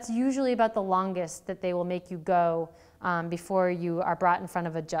 That's usually about the longest that they will make you go before you are brought in front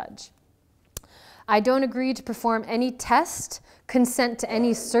of a judge. I don't agree to perform any test, consent to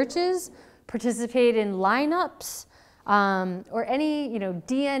any searches, participate in lineups, or any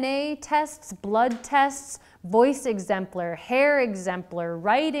DNA tests, blood tests, voice exemplar, hair exemplar,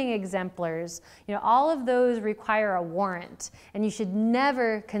 writing exemplars. All of those require a warrant, and you should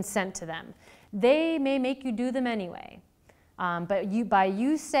never consent to them. They may make you do them anyway. But by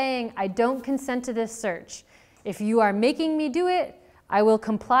you saying, I don't consent to this search, if you are making me do it, I will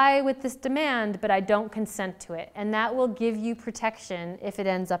comply with this demand, but I don't consent to it. And that will give you protection if it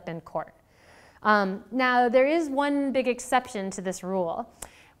ends up in court. Now, there is one big exception to this rule.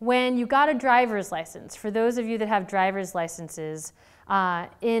 When you got a driver's license, for those of you that have driver's licenses,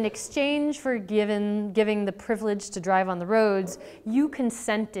 in exchange for giving the privilege to drive on the roads, you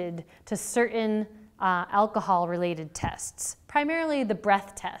consented to certain alcohol-related tests, primarily the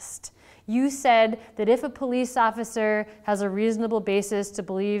breath test. You said that if a police officer has a reasonable basis to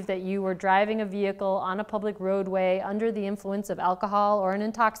believe that you were driving a vehicle on a public roadway under the influence of alcohol or an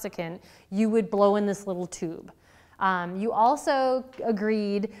intoxicant, you would blow in this little tube. You also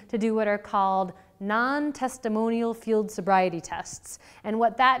agreed to do what are called non-testimonial field sobriety tests. And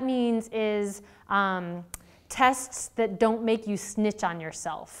what that means is tests that don't make you snitch on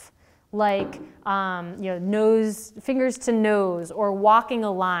yourself, like fingers to nose or walking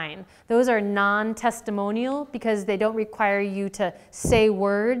a line. Those are non-testimonial because they don't require you to say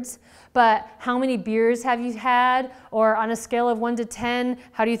words. But how many beers have you had? Or on a scale of 1 to 10,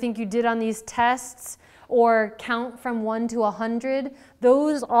 how do you think you did on these tests? Or count from 1 to 100,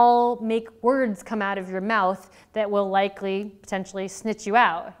 those all make words come out of your mouth that will likely potentially snitch you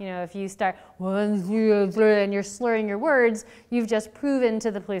out. If you start 1, 2, 3 and you're slurring your words, you've just proven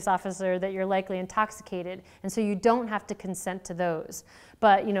to the police officer that you're likely intoxicated, and so you don't have to consent to those.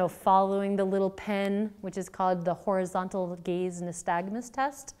 But following the little pen, which is called the horizontal gaze nystagmus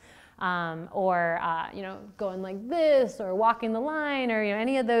test, or going like this, or walking the line, or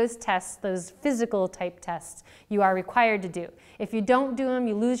any of those tests, those physical type tests, you are required to do. If you don't do them,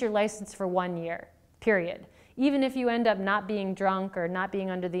 you lose your license for 1 year, period. Even if you end up not being drunk or not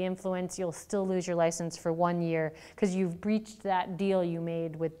being under the influence, you'll still lose your license for 1 year because you've breached that deal you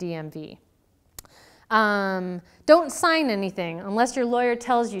made with DMV. Don't sign anything unless your lawyer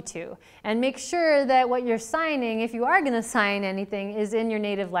tells you to, and make sure that what you're signing, if you are going to sign anything, is in your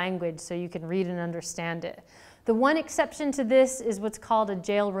native language so you can read and understand it. The one exception to this is what's called a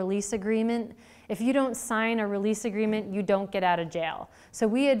jail release agreement. If you don't sign a release agreement, you don't get out of jail. So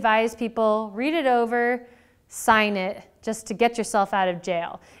we advise people, read it over, sign it, just to get yourself out of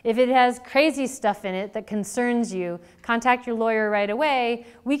jail. If it has crazy stuff in it that concerns you, contact your lawyer right away.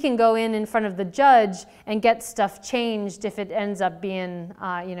 We can go in front of the judge and get stuff changed if it ends up being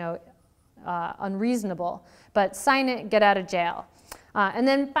unreasonable. But sign it, get out of jail. And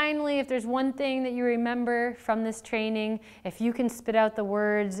then finally, if there's one thing that you remember from this training, if you can spit out the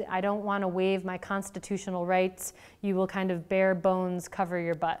words, I don't want to waive my constitutional rights, you will kind of bare bones cover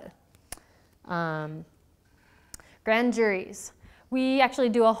your butt. Grand juries. We actually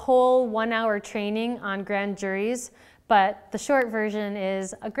do a whole 1-hour training on grand juries, but the short version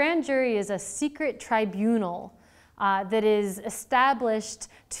is a grand jury is a secret tribunal that is established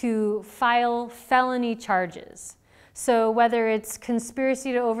to file felony charges. So whether it's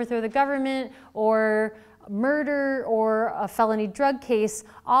conspiracy to overthrow the government or murder or a felony drug case,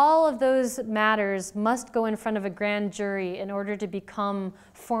 all of those matters must go in front of a grand jury in order to become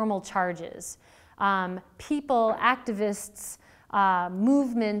formal charges. People, activists,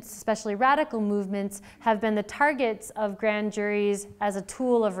 movements, especially radical movements, have been the targets of grand juries as a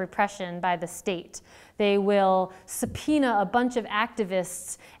tool of repression by the state. They will subpoena a bunch of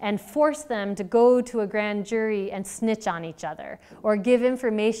activists and force them to go to a grand jury and snitch on each other or give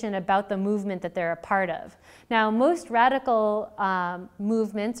information about the movement that they're a part of. Now, most radical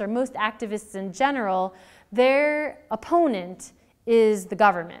movements, or most activists in general, their opponent is the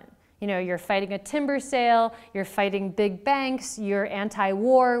government. You're fighting a timber sale, you're fighting big banks, you're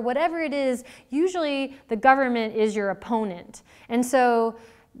anti-war, whatever it is, usually the government is your opponent. And so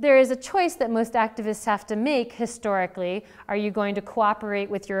there is a choice that most activists have to make historically. Are you going to cooperate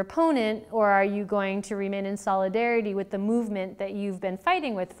with your opponent, or are you going to remain in solidarity with the movement that you've been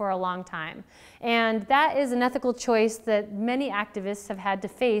fighting with for a long time? And that is an ethical choice that many activists have had to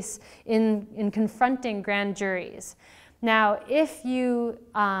face in confronting grand juries. Now, if you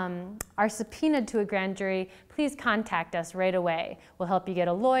are subpoenaed to a grand jury, please contact us right away. We'll help you get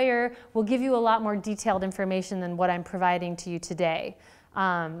a lawyer. We'll give you a lot more detailed information than what I'm providing to you today.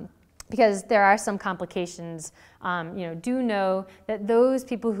 Because there are some complications. Do know that those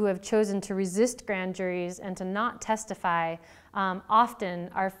people who have chosen to resist grand juries and to not testify often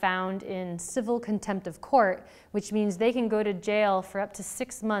are found in civil contempt of court, which means they can go to jail for up to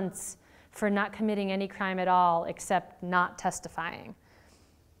 6 months for not committing any crime at all except not testifying.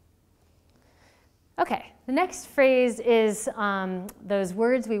 Okay, the next phrase is those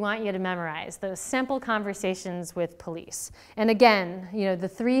words we want you to memorize, those sample conversations with police. And again, the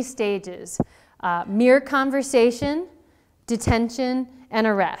 3 stages, mere conversation, detention, and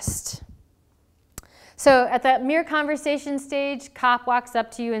arrest. So at that mere conversation stage, cop walks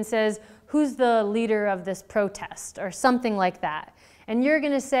up to you and says, "Who's the leader of this protest?" or something like that. And you're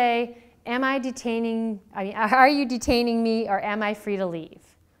going to say, are you detaining me, or am I free to leave?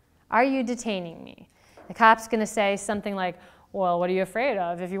 Are you detaining me? The cop's going to say something like, "Well, what are you afraid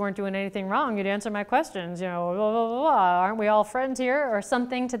of? If you weren't doing anything wrong, you'd answer my questions. Blah, blah, blah, blah. Aren't we all friends here?" or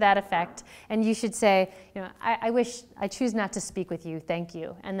something to that effect. And you should say, I choose not to speak with you, thank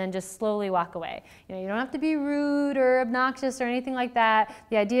you. And then just slowly walk away. You don't have to be rude or obnoxious or anything like that.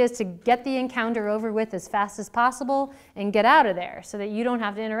 The idea is to get the encounter over with as fast as possible and get out of there so that you don't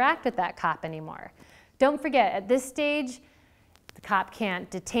have to interact with that cop anymore. Don't forget, at this stage, the cop can't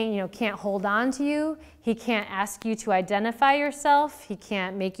detain, can't hold on to you. He can't ask you to identify yourself. He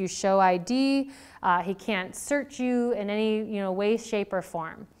can't make you show ID. He can't search you in any way, shape, or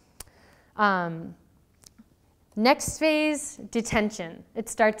form. Next phase, detention. It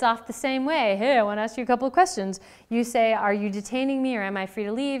starts off the same way. "Hey, I want to ask you a couple of questions." You say, "Are you detaining me, or am I free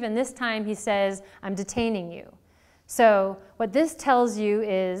to leave?" And this time he says, "I'm detaining you." So what this tells you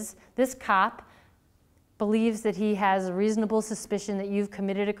is this cop believes that he has a reasonable suspicion that you've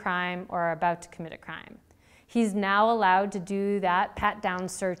committed a crime or are about to commit a crime. He's now allowed to do that pat-down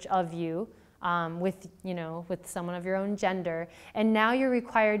search of you with someone of your own gender, and now you're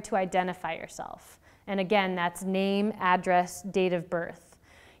required to identify yourself. And again, that's name, address, date of birth.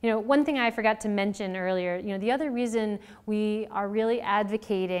 One thing I forgot to mention earlier, the other reason we are really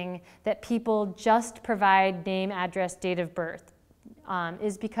advocating that people just provide name, address, date of birth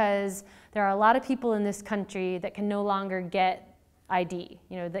is because there are a lot of people in this country that can no longer get ID,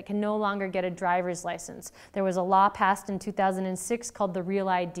 that can no longer get a driver's license. There was a law passed in 2006 called the Real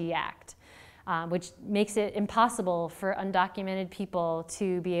ID Act, which makes it impossible for undocumented people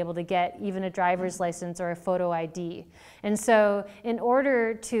to be able to get even a driver's license or a photo ID. And so in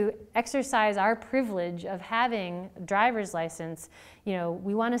order to exercise our privilege of having a driver's license,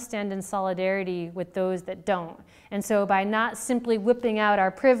 we want to stand in solidarity with those that don't. And so by not simply whipping out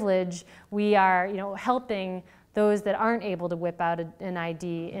our privilege, we are helping those that aren't able to whip out an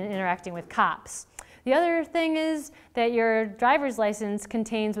ID and interacting with cops. The other thing is that your driver's license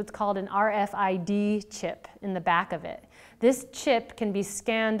contains what's called an RFID chip in the back of it. This chip can be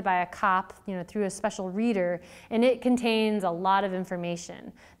scanned by a cop, through a special reader, and it contains a lot of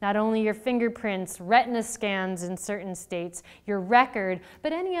information. Not only your fingerprints, retina scans in certain states, your record,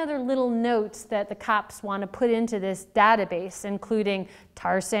 but any other little notes that the cops want to put into this database, including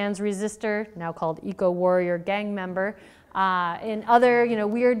tar sands resistor, now called eco-warrior gang member, and other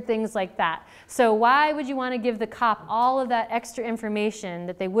weird things like that. So why would you want to give the cop all of that extra information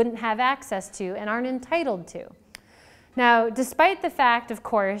that they wouldn't have access to and aren't entitled to? Now, despite the fact, of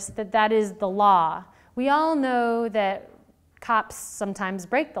course, that that is the law, we all know that cops sometimes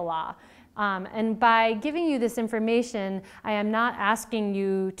break the law. And by giving you this information, I am not asking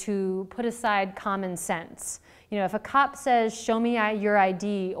you to put aside common sense. If a cop says, "Show me your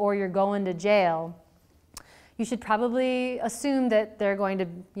ID or you're going to jail," you should probably assume that they're going to,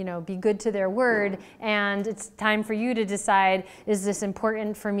 be good to their word, and it's time for you to decide, is this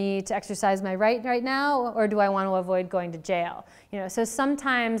important for me to exercise my right now, or do I want to avoid going to jail? So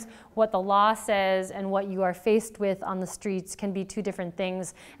sometimes what the law says and what you are faced with on the streets can be two different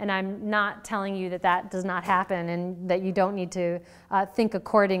things, and I'm not telling you that that does not happen and that you don't need to think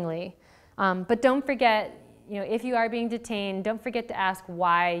accordingly. But don't forget, if you are being detained, don't forget to ask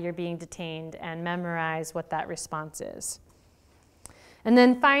why you're being detained and memorize what that response is. And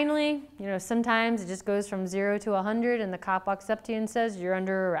then finally, sometimes it just goes from 0 to 100 and the cop walks up to you and says, "You're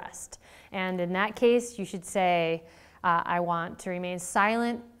under arrest." And in that case, you should say, I want to remain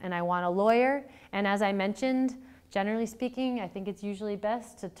silent, and I want a lawyer. And as I mentioned, generally speaking, I think it's usually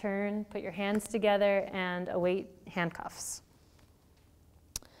best to turn, put your hands together, and await handcuffs.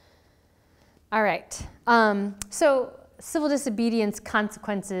 All right, so civil disobedience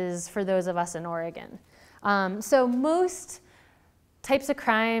consequences for those of us in Oregon. So most types of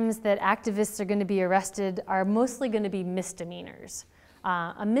crimes that activists are going to be arrested are mostly going to be misdemeanors.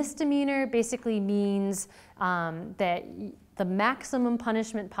 A misdemeanor basically means that the maximum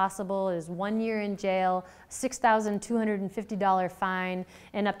punishment possible is 1 year in jail, $6,250 fine,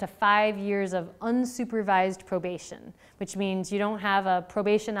 and up to 5 years of unsupervised probation, which means you don't have a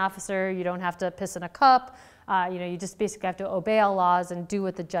probation officer, you don't have to piss in a cup, you just basically have to obey all laws and do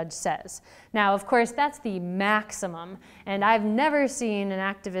what the judge says. Now, of course, that's the maximum, and I've never seen an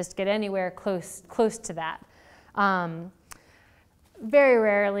activist get anywhere close to that. Very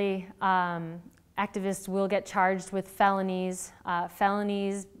rarely, activists will get charged with felonies.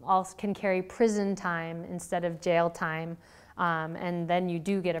 Felonies also can carry prison time instead of jail time, and then you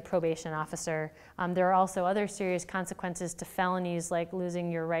do get a probation officer. There are also other serious consequences to felonies, like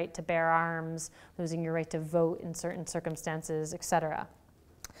losing your right to bear arms, losing your right to vote in certain circumstances, etc.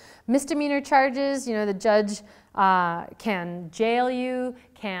 Misdemeanor charges, the judge can jail you,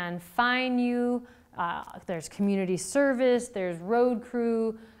 can fine you. There's community service, there's road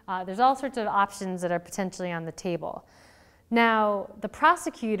crew, there's all sorts of options that are potentially on the table. Now, the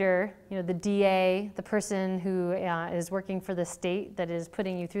prosecutor, the DA, the person who is working for the state that is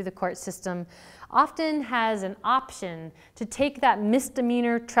putting you through the court system, often has an option to take that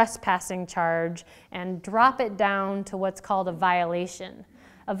misdemeanor trespassing charge and drop it down to what's called a violation.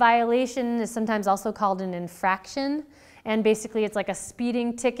 A violation is sometimes also called an infraction. And basically it's like a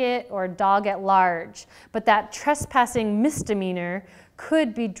speeding ticket or dog at large. But that trespassing misdemeanor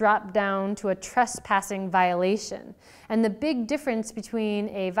could be dropped down to a trespassing violation. And the big difference between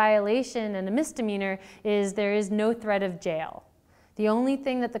a violation and a misdemeanor is there is no threat of jail. The only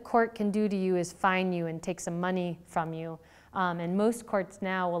thing that the court can do to you is fine you and take some money from you. And most courts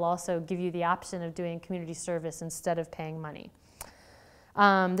now will also give you the option of doing community service instead of paying money.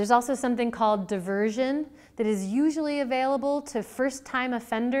 There's also something called diversion that is usually available to first-time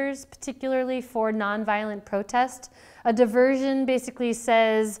offenders, particularly for nonviolent protest. A diversion basically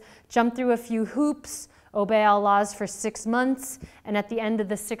says jump through a few hoops, obey all laws for 6 months, and at the end of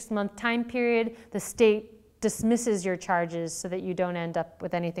the 6-month time period, the state dismisses your charges so that you don't end up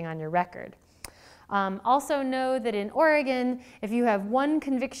with anything on your record. Also know that in Oregon, if you have 1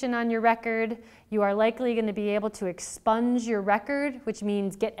 conviction on your record, you are likely going to be able to expunge your record, which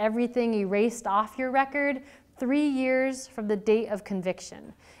means get everything erased off your record 3 years from the date of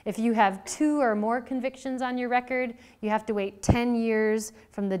conviction. If you have 2 or more convictions on your record, you have to wait 10 years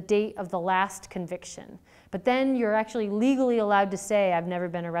from the date of the last conviction. But then you're actually legally allowed to say, I've never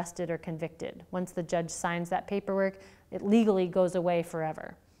been arrested or convicted. Once the judge signs that paperwork, it legally goes away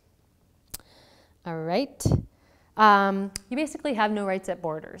forever. All right. You basically have no rights at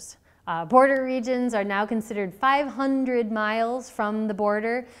borders. Border regions are now considered 500 miles from the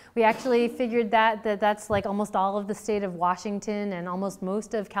border. We actually figured that's like almost all of the state of Washington and almost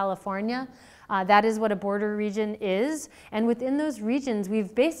most of California. That is what a border region is. And within those regions,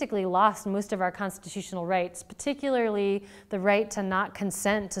 we've basically lost most of our constitutional rights, particularly the right to not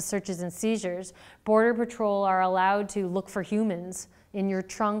consent to searches and seizures. Border Patrol are allowed to look for humans in your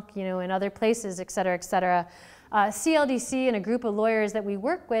trunk, in other places, et cetera, et cetera. CLDC and a group of lawyers that we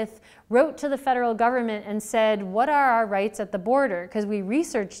work with wrote to the federal government and said, what are our rights at the border? Because we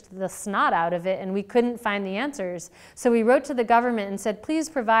researched the snot out of it and we couldn't find the answers. So we wrote to the government and said, please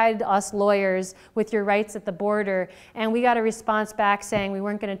provide us lawyers with your rights at the border. And we got a response back saying we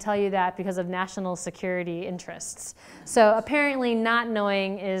weren't going to tell you that because of national security interests. So apparently not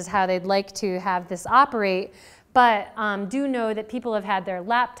knowing is how they'd like to have this operate. But do know that people have had their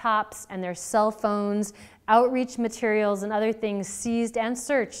laptops and their cell phones, outreach materials and other things seized and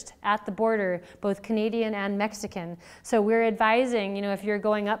searched at the border, both Canadian and Mexican. So we're advising, if you're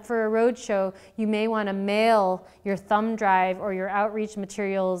going up for a road show, you may want to mail your thumb drive or your outreach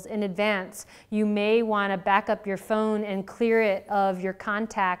materials in advance. You may want to back up your phone and clear it of your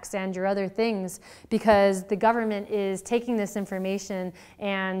contacts and your other things, because the government is taking this information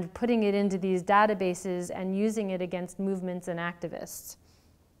and putting it into these databases and using it against movements and activists.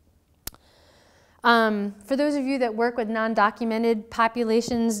 For those of you that work with non-documented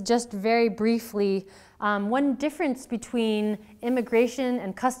populations, just very briefly, one difference between immigration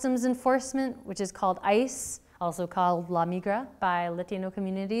and customs enforcement, which is called ICE, also called La Migra by Latino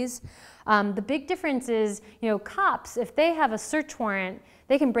communities. The big difference is, cops, if they have a search warrant,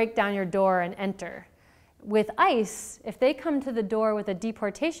 they can break down your door and enter. With ICE, if they come to the door with a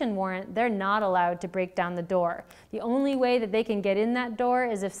deportation warrant, they're not allowed to break down the door. The only way that they can get in that door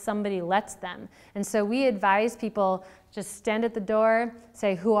is if somebody lets them. And so we advise people just stand at the door,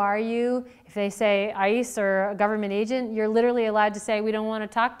 say, who are you? If they say ICE or a government agent, you're literally allowed to say, we don't want to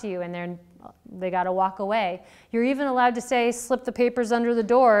talk to you, and they got to walk away. You're even allowed to say, slip the papers under the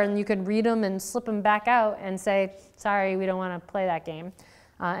door, and you can read them and slip them back out and say, sorry, we don't want to play that game.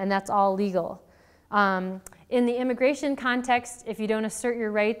 And that's all legal. In the immigration context, if you don't assert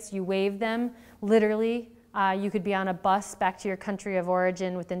your rights, you waive them. Literally, you could be on a bus back to your country of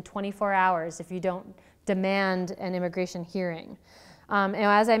origin within 24 hours if you don't demand an immigration hearing. And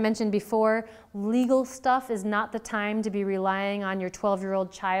as I mentioned before, legal stuff is not the time to be relying on your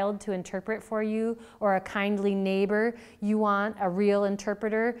 12-year-old child to interpret for you or a kindly neighbor. You want a real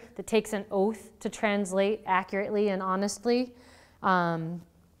interpreter that takes an oath to translate accurately and honestly.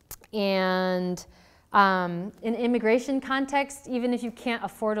 In immigration context, even if you can't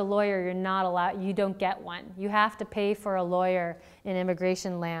afford a lawyer, you're not allowed, you don't get one. You have to pay for a lawyer in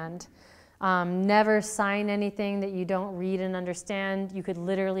immigration land. Never sign anything that you don't read and understand. You could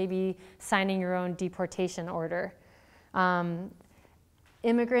literally be signing your own deportation order.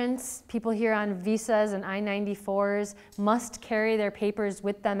 Immigrants, people here on visas and I-94s, must carry their papers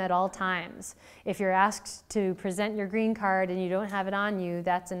with them at all times. If you're asked to present your green card and you don't have it on you,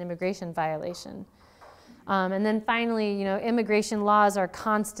 that's an immigration violation. And then finally, immigration laws are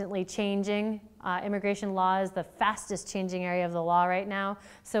constantly changing. Immigration law is the fastest changing area of the law right now.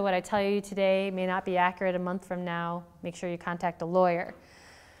 So what I tell you today may not be accurate a month from now. Make sure you contact a lawyer.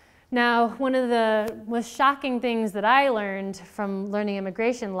 Now, one of the most shocking things that I learned from learning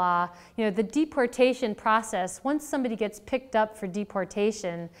immigration law, the deportation process, once somebody gets picked up for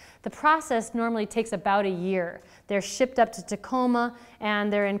deportation, the process normally takes about a year. They're shipped up to Tacoma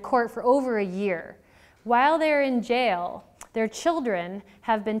and they're in court for over a year. While they're in jail, their children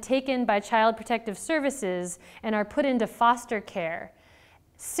have been taken by Child Protective Services and are put into foster care.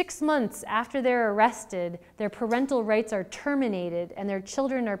 6 months after they're arrested, their parental rights are terminated and their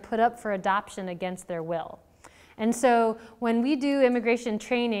children are put up for adoption against their will. And so when we do immigration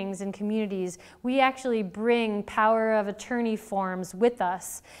trainings in communities, we actually bring power of attorney forms with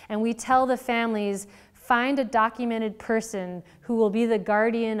us, and we tell the families, find a documented person who will be the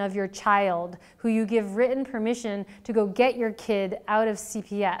guardian of your child, who you give written permission to go get your kid out of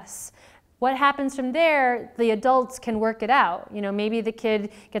CPS. What happens from there, the adults can work it out. Maybe the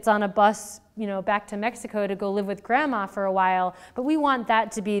kid gets on a bus, back to Mexico to go live with grandma for a while, but we want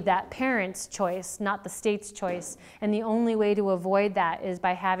that to be that parent's choice, not the state's choice. And the only way to avoid that is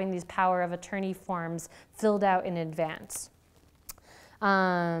by having these power of attorney forms filled out in advance.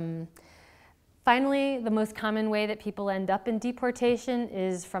 Finally, the most common way that people end up in deportation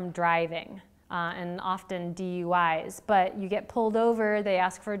is from driving. And often DUIs, but you get pulled over, they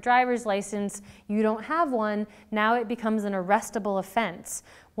ask for a driver's license, you don't have one, now it becomes an arrestable offense.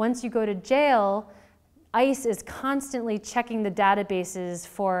 Once you go to jail, ICE is constantly checking the databases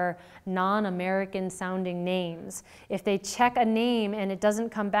for non-American sounding names. If they check a name and it doesn't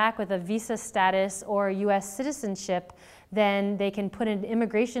come back with a visa status or US citizenship, then they can put an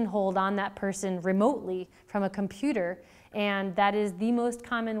immigration hold on that person remotely from a computer. And that is the most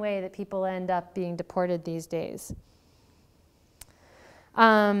common way that people end up being deported these days.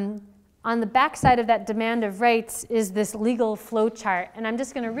 On the backside of that demand of rights is this legal flow chart, and I'm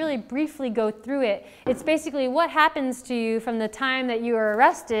just going to really briefly go through it. It's basically what happens to you from the time that you are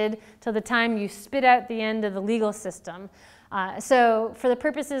arrested to the time you spit out the end of the legal system. So for the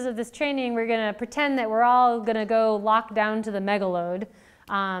purposes of this training, we're going to pretend that we're all going to go lock down to the megalode.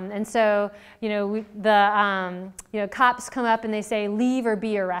 And so, cops come up and they say, leave or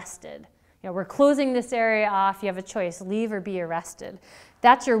be arrested. We're closing this area off. You have a choice, leave or be arrested.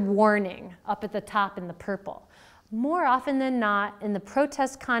 That's your warning up at the top in the purple. More often than not, in the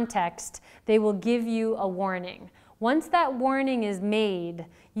protest context, they will give you a warning. Once that warning is made,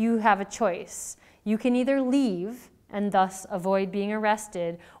 you have a choice. You can either leave and thus avoid being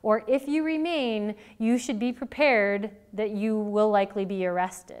arrested, or if you remain, you should be prepared that you will likely be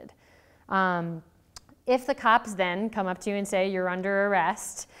arrested. If the cops then come up to you and say you're under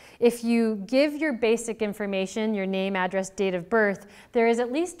arrest, if you give your basic information, your name, address, date of birth, there is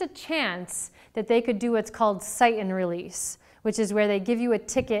at least a chance that they could do what's called cite and release, which is where they give you a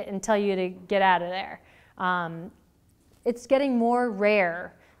ticket and tell you to get out of there. It's getting more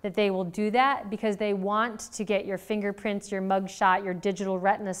rare that they will do that because they want to get your fingerprints, your mugshot, your digital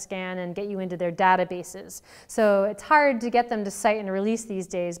retina scan, and get you into their databases. So it's hard to get them to cite and release these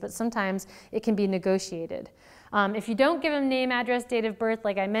days, but sometimes it can be negotiated. If you don't give them name, address, date of birth,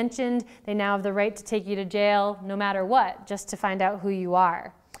 like I mentioned, they now have the right to take you to jail no matter what, just to find out who you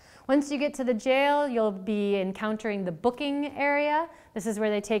are. Once you get to the jail, you'll be encountering the booking area. This is where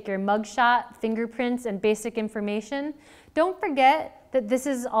they take your mugshot, fingerprints, and basic information. Don't forget that this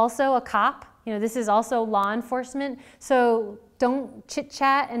is also a cop. This is also law enforcement. So don't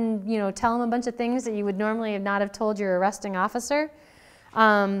chit-chat and tell them a bunch of things that you would normally not have told your arresting officer.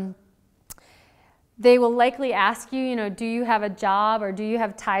 They will likely ask you, do you have a job or do you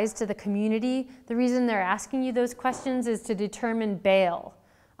have ties to the community? The reason they're asking you those questions is to determine bail.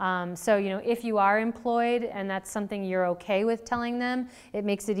 So, if you are employed and that's something you're okay with telling them, it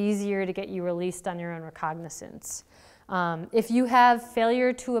makes it easier to get you released on your own recognizance. If you have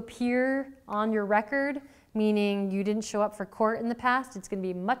failure to appear on your record, meaning you didn't show up for court in the past, it's going to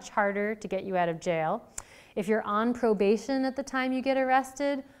be much harder to get you out of jail. If you're on probation at the time you get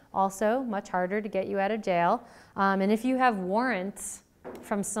arrested, also much harder to get you out of jail. And if you have warrants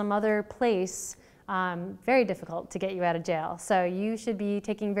from some other place, very difficult to get you out of jail. So you should be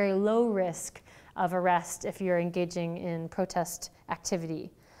taking very low risk of arrest if you're engaging in protest activity.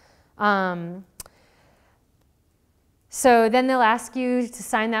 So then they'll ask you to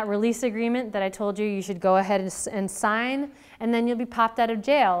sign that release agreement that I told you should go ahead and sign, and then you'll be popped out of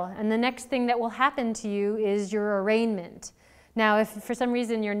jail. And the next thing that will happen to you is your arraignment. Now, if for some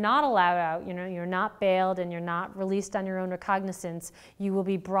reason you're not allowed out, you're not bailed and you're not released on your own recognizance, you will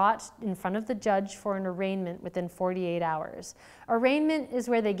be brought in front of the judge for an arraignment within 48 hours. Arraignment is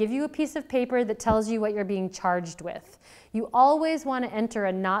where they give you a piece of paper that tells you what you're being charged with. You always want to enter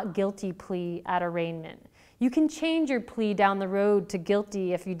a not guilty plea at arraignment. You can change your plea down the road to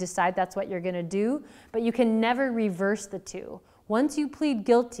guilty if you decide that's what you're going to do, but you can never reverse the two. Once you plead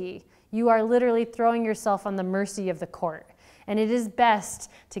guilty, you are literally throwing yourself on the mercy of the court. And it is best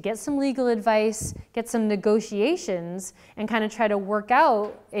to get some legal advice, get some negotiations, and kind of try to work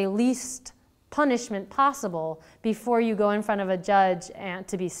out a least punishment possible before you go in front of a judge and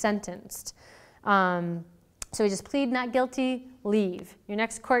to be sentenced. So we just plead not guilty, leave. Your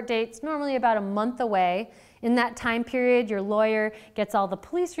next court date's normally about a month away. In that time period, your lawyer gets all the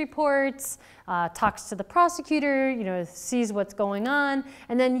police reports, talks to the prosecutor, sees what's going on,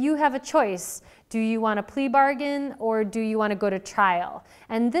 and then you have a choice. Do you want a plea bargain or do you want to go to trial?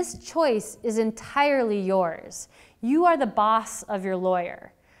 And this choice is entirely yours. You are the boss of your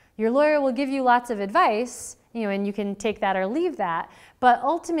lawyer. Your lawyer will give you lots of advice, and you can take that or leave that, but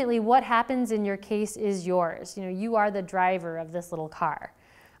ultimately what happens in your case is yours. You are the driver of this little car.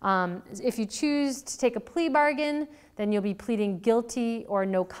 If you choose to take a plea bargain, then you'll be pleading guilty or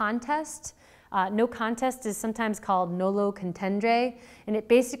no contest. No contest is sometimes called nolo contendere, and it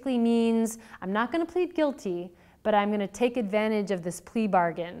basically means I'm not going to plead guilty, but I'm going to take advantage of this plea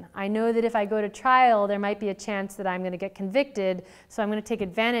bargain. I know that if I go to trial, there might be a chance that I'm going to get convicted, so I'm going to take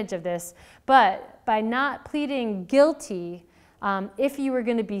advantage of this. But by not pleading guilty, if you were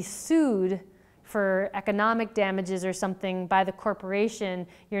going to be sued for economic damages or something by the corporation,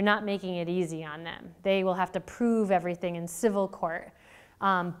 you're not making it easy on them. They will have to prove everything in civil court.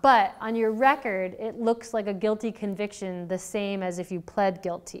 But on your record, it looks like a guilty conviction, the same as if you pled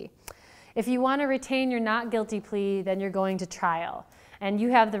guilty. If you want to retain your not guilty plea, then you're going to trial. And you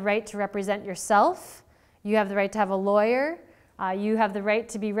have the right to represent yourself. You have the right to have a lawyer. You have the right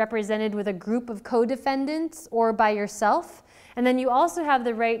to be represented with a group of co-defendants or by yourself. And then you also have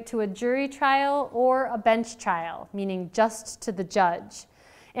the right to a jury trial or a bench trial, meaning just to the judge.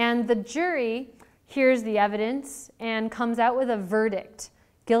 And the jury hears the evidence and comes out with a verdict,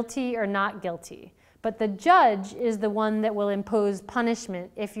 guilty or not guilty. But the judge is the one that will impose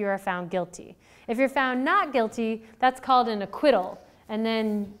punishment if you are found guilty. If you're found not guilty, that's called an acquittal, and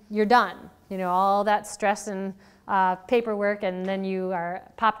then you're done. All that stress and paperwork, and then you are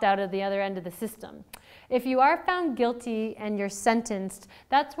popped out of the other end of the system. If you are found guilty and you're sentenced,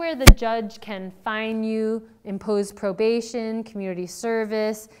 that's where the judge can fine you, impose probation, community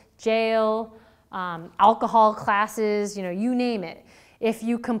service, jail, alcohol classes, you name it. If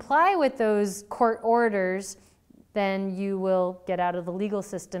you comply with those court orders, then you will get out of the legal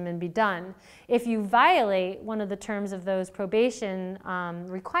system and be done. If you violate one of the terms of those probation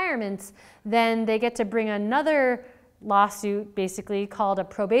requirements, then they get to bring another lawsuit, basically called a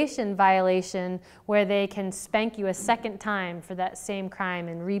probation violation, where they can spank you a second time for that same crime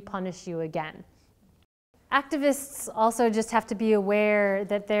and repunish you again. Activists also just have to be aware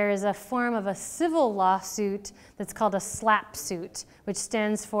that there is a form of a civil lawsuit that's called a SLAPP suit, which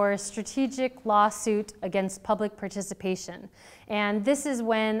stands for Strategic Lawsuit Against Public Participation. And this is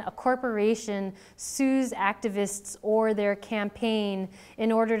when a corporation sues activists or their campaign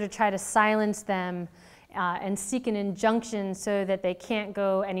in order to try to silence them and seek an injunction so that they can't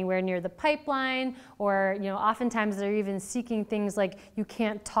go anywhere near the pipeline, or oftentimes they're even seeking things like you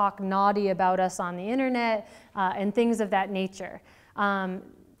can't talk naughty about us on the internet and things of that nature.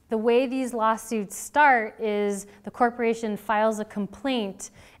 The way these lawsuits start is the corporation files a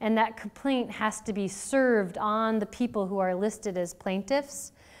complaint, and that complaint has to be served on the people who are listed as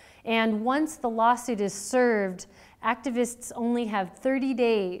plaintiffs. And once the lawsuit is served, activists only have 30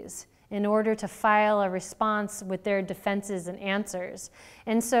 days in order to file a response with their defenses and answers.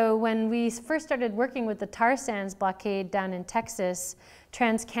 And so when we first started working with the tar sands blockade down in Texas,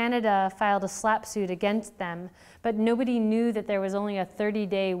 TransCanada filed a SLAPP suit against them, but nobody knew that there was only a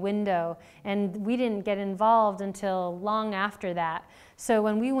 30-day window, and we didn't get involved until long after that. So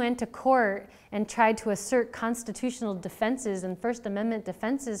when we went to court and tried to assert constitutional defenses and First Amendment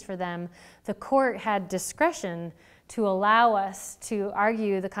defenses for them, the court had discretion to allow us to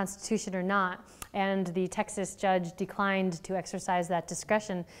argue the Constitution or not. And the Texas judge declined to exercise that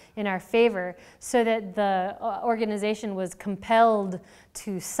discretion in our favor, so that the organization was compelled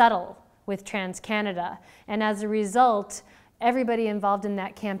to settle with TransCanada. And as a result, everybody involved in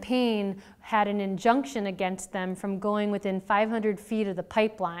that campaign had an injunction against them from going within 500 feet of the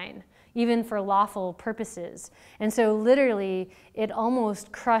pipeline, even for lawful purposes. And so literally, it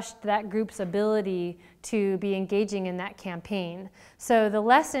almost crushed that group's ability to be engaging in that campaign. So the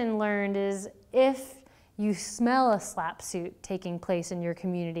lesson learned is, if you smell a SLAPP suit taking place in your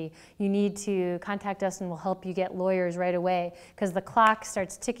community, you need to contact us and we'll help you get lawyers right away, because the clock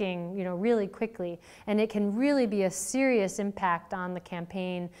starts ticking really quickly, and it can really be a serious impact on the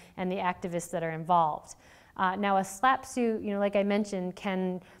campaign and the activists that are involved. Now a SLAPP suit, like I mentioned,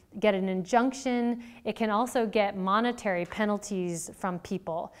 can get an injunction. It can also get monetary penalties from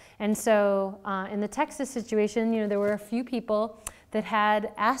people. And so in the Texas situation, there were a few people that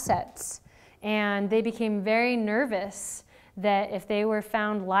had assets, and they became very nervous that if they were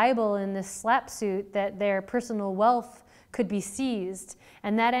found liable in this SLAPP suit, that their personal wealth could be seized.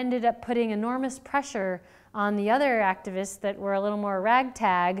 And that ended up putting enormous pressure on the other activists that were a little more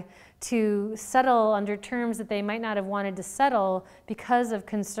ragtag to settle under terms that they might not have wanted to settle because of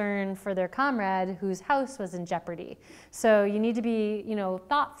concern for their comrade whose house was in jeopardy. So you need to be,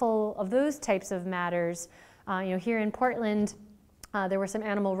 thoughtful of those types of matters. Here in Portland, there were some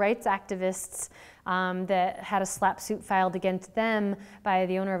animal rights activists that had a SLAPP suit filed against them by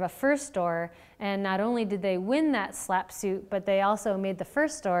the owner of a fur store. And not only did they win that SLAPP suit, but they also made the fur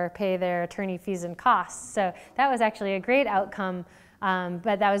store pay their attorney fees and costs. So that was actually a great outcome,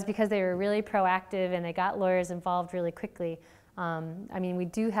 but that was because they were really proactive and they got lawyers involved really quickly. We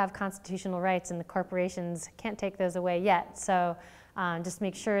do have constitutional rights, and the corporations can't take those away yet. So just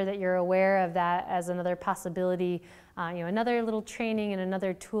make sure that you're aware of that as another possibility, another little training and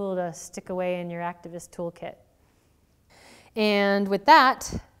another tool to stick away in your activist toolkit. And with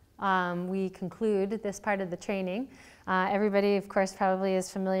that, we conclude this part of the training. Everybody, of course, probably is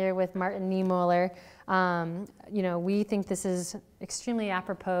familiar with Martin Niemöller. We think this is extremely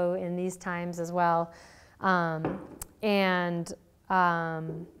apropos in these times as well.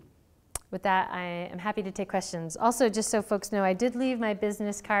 With that, I am happy to take questions. Also, just so folks know, I did leave my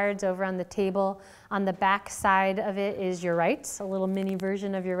business cards over on the table. On the back side of it is your rights, a little mini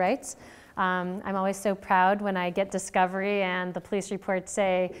version of your rights. I'm always so proud when I get discovery and the police reports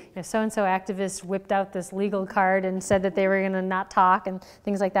say, so-and-so activist whipped out this legal card and said that they were going to not talk and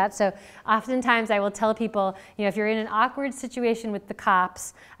things like that. So oftentimes I will tell people, if you're in an awkward situation with the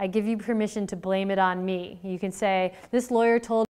cops, I give you permission to blame it on me. You can say, this lawyer told